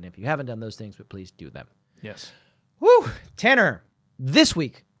you even if you haven't done those things, but please do them. Yes. Woo! Tanner, this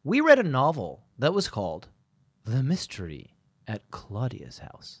week we read a novel that was called The Mystery at Claudia's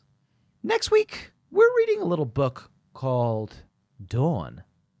House. Next week, we're reading a little book called Dawn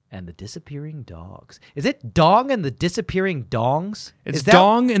and the Disappearing Dogs. Is it Dong and the Disappearing Dongs? It's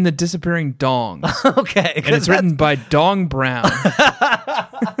Dong and the Disappearing Dongs. Okay. And it's written by Dong Brown.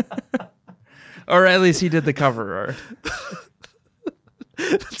 Or at least he did the cover art.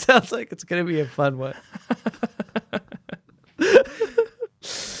 Sounds like it's going to be a fun one.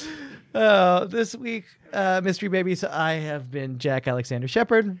 This week, Mystery Babies, I have been Jack Alexander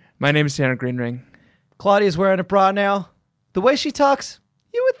Shepard. My name is Tanner Greenring. Claudia's wearing a bra now. The way she talks,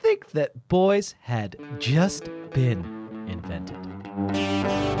 you would think that boys had just been invented.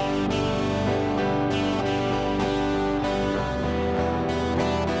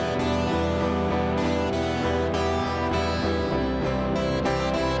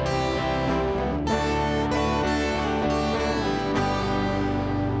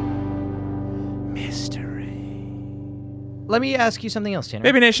 Let me ask you something else, Tanner.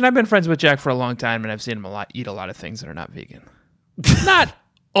 Baby Nation, I've been friends with Jack for a long time, and I've seen him eat a lot of things that are not vegan. Not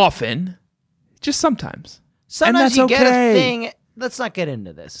often, just sometimes. Sometimes you get a thing. Let's not get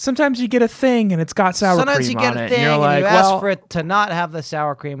into this. Sometimes you get a thing, and it's got sour cream on it. Sometimes you get a thing, and you're and like, you well, ask for it to not have the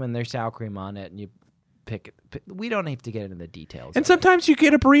sour cream, and there's sour cream on it, and you pick it. We don't have to get into the details. And sometimes you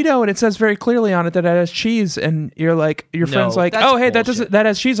get a burrito, and it says very clearly on it that it has cheese, and you're like, your friend's like, oh, hey, that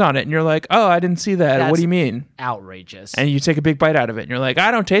has cheese on it, and you're like, oh, I didn't see that. What do you mean? Outrageous. And you take a big bite out of it, and you're like,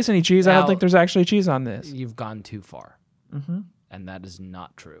 I don't taste any cheese. I don't think there's actually cheese on this. You've gone too far, and that is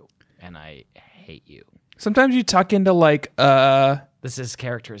not true. And I hate you. Sometimes you tuck into like, this is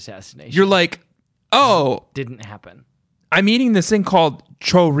character assassination. You're like, oh, didn't happen. I'm eating this thing called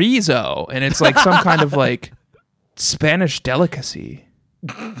chorizo, and it's like some kind of like Spanish delicacy.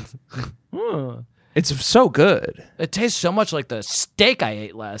 It's so good. It tastes so much like the steak I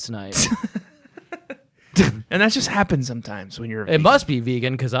ate last night. And that just happens sometimes when you're a It vegan. must be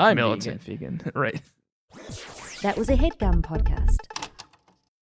vegan because I'm militant vegan. Right. That was a HeadGum podcast.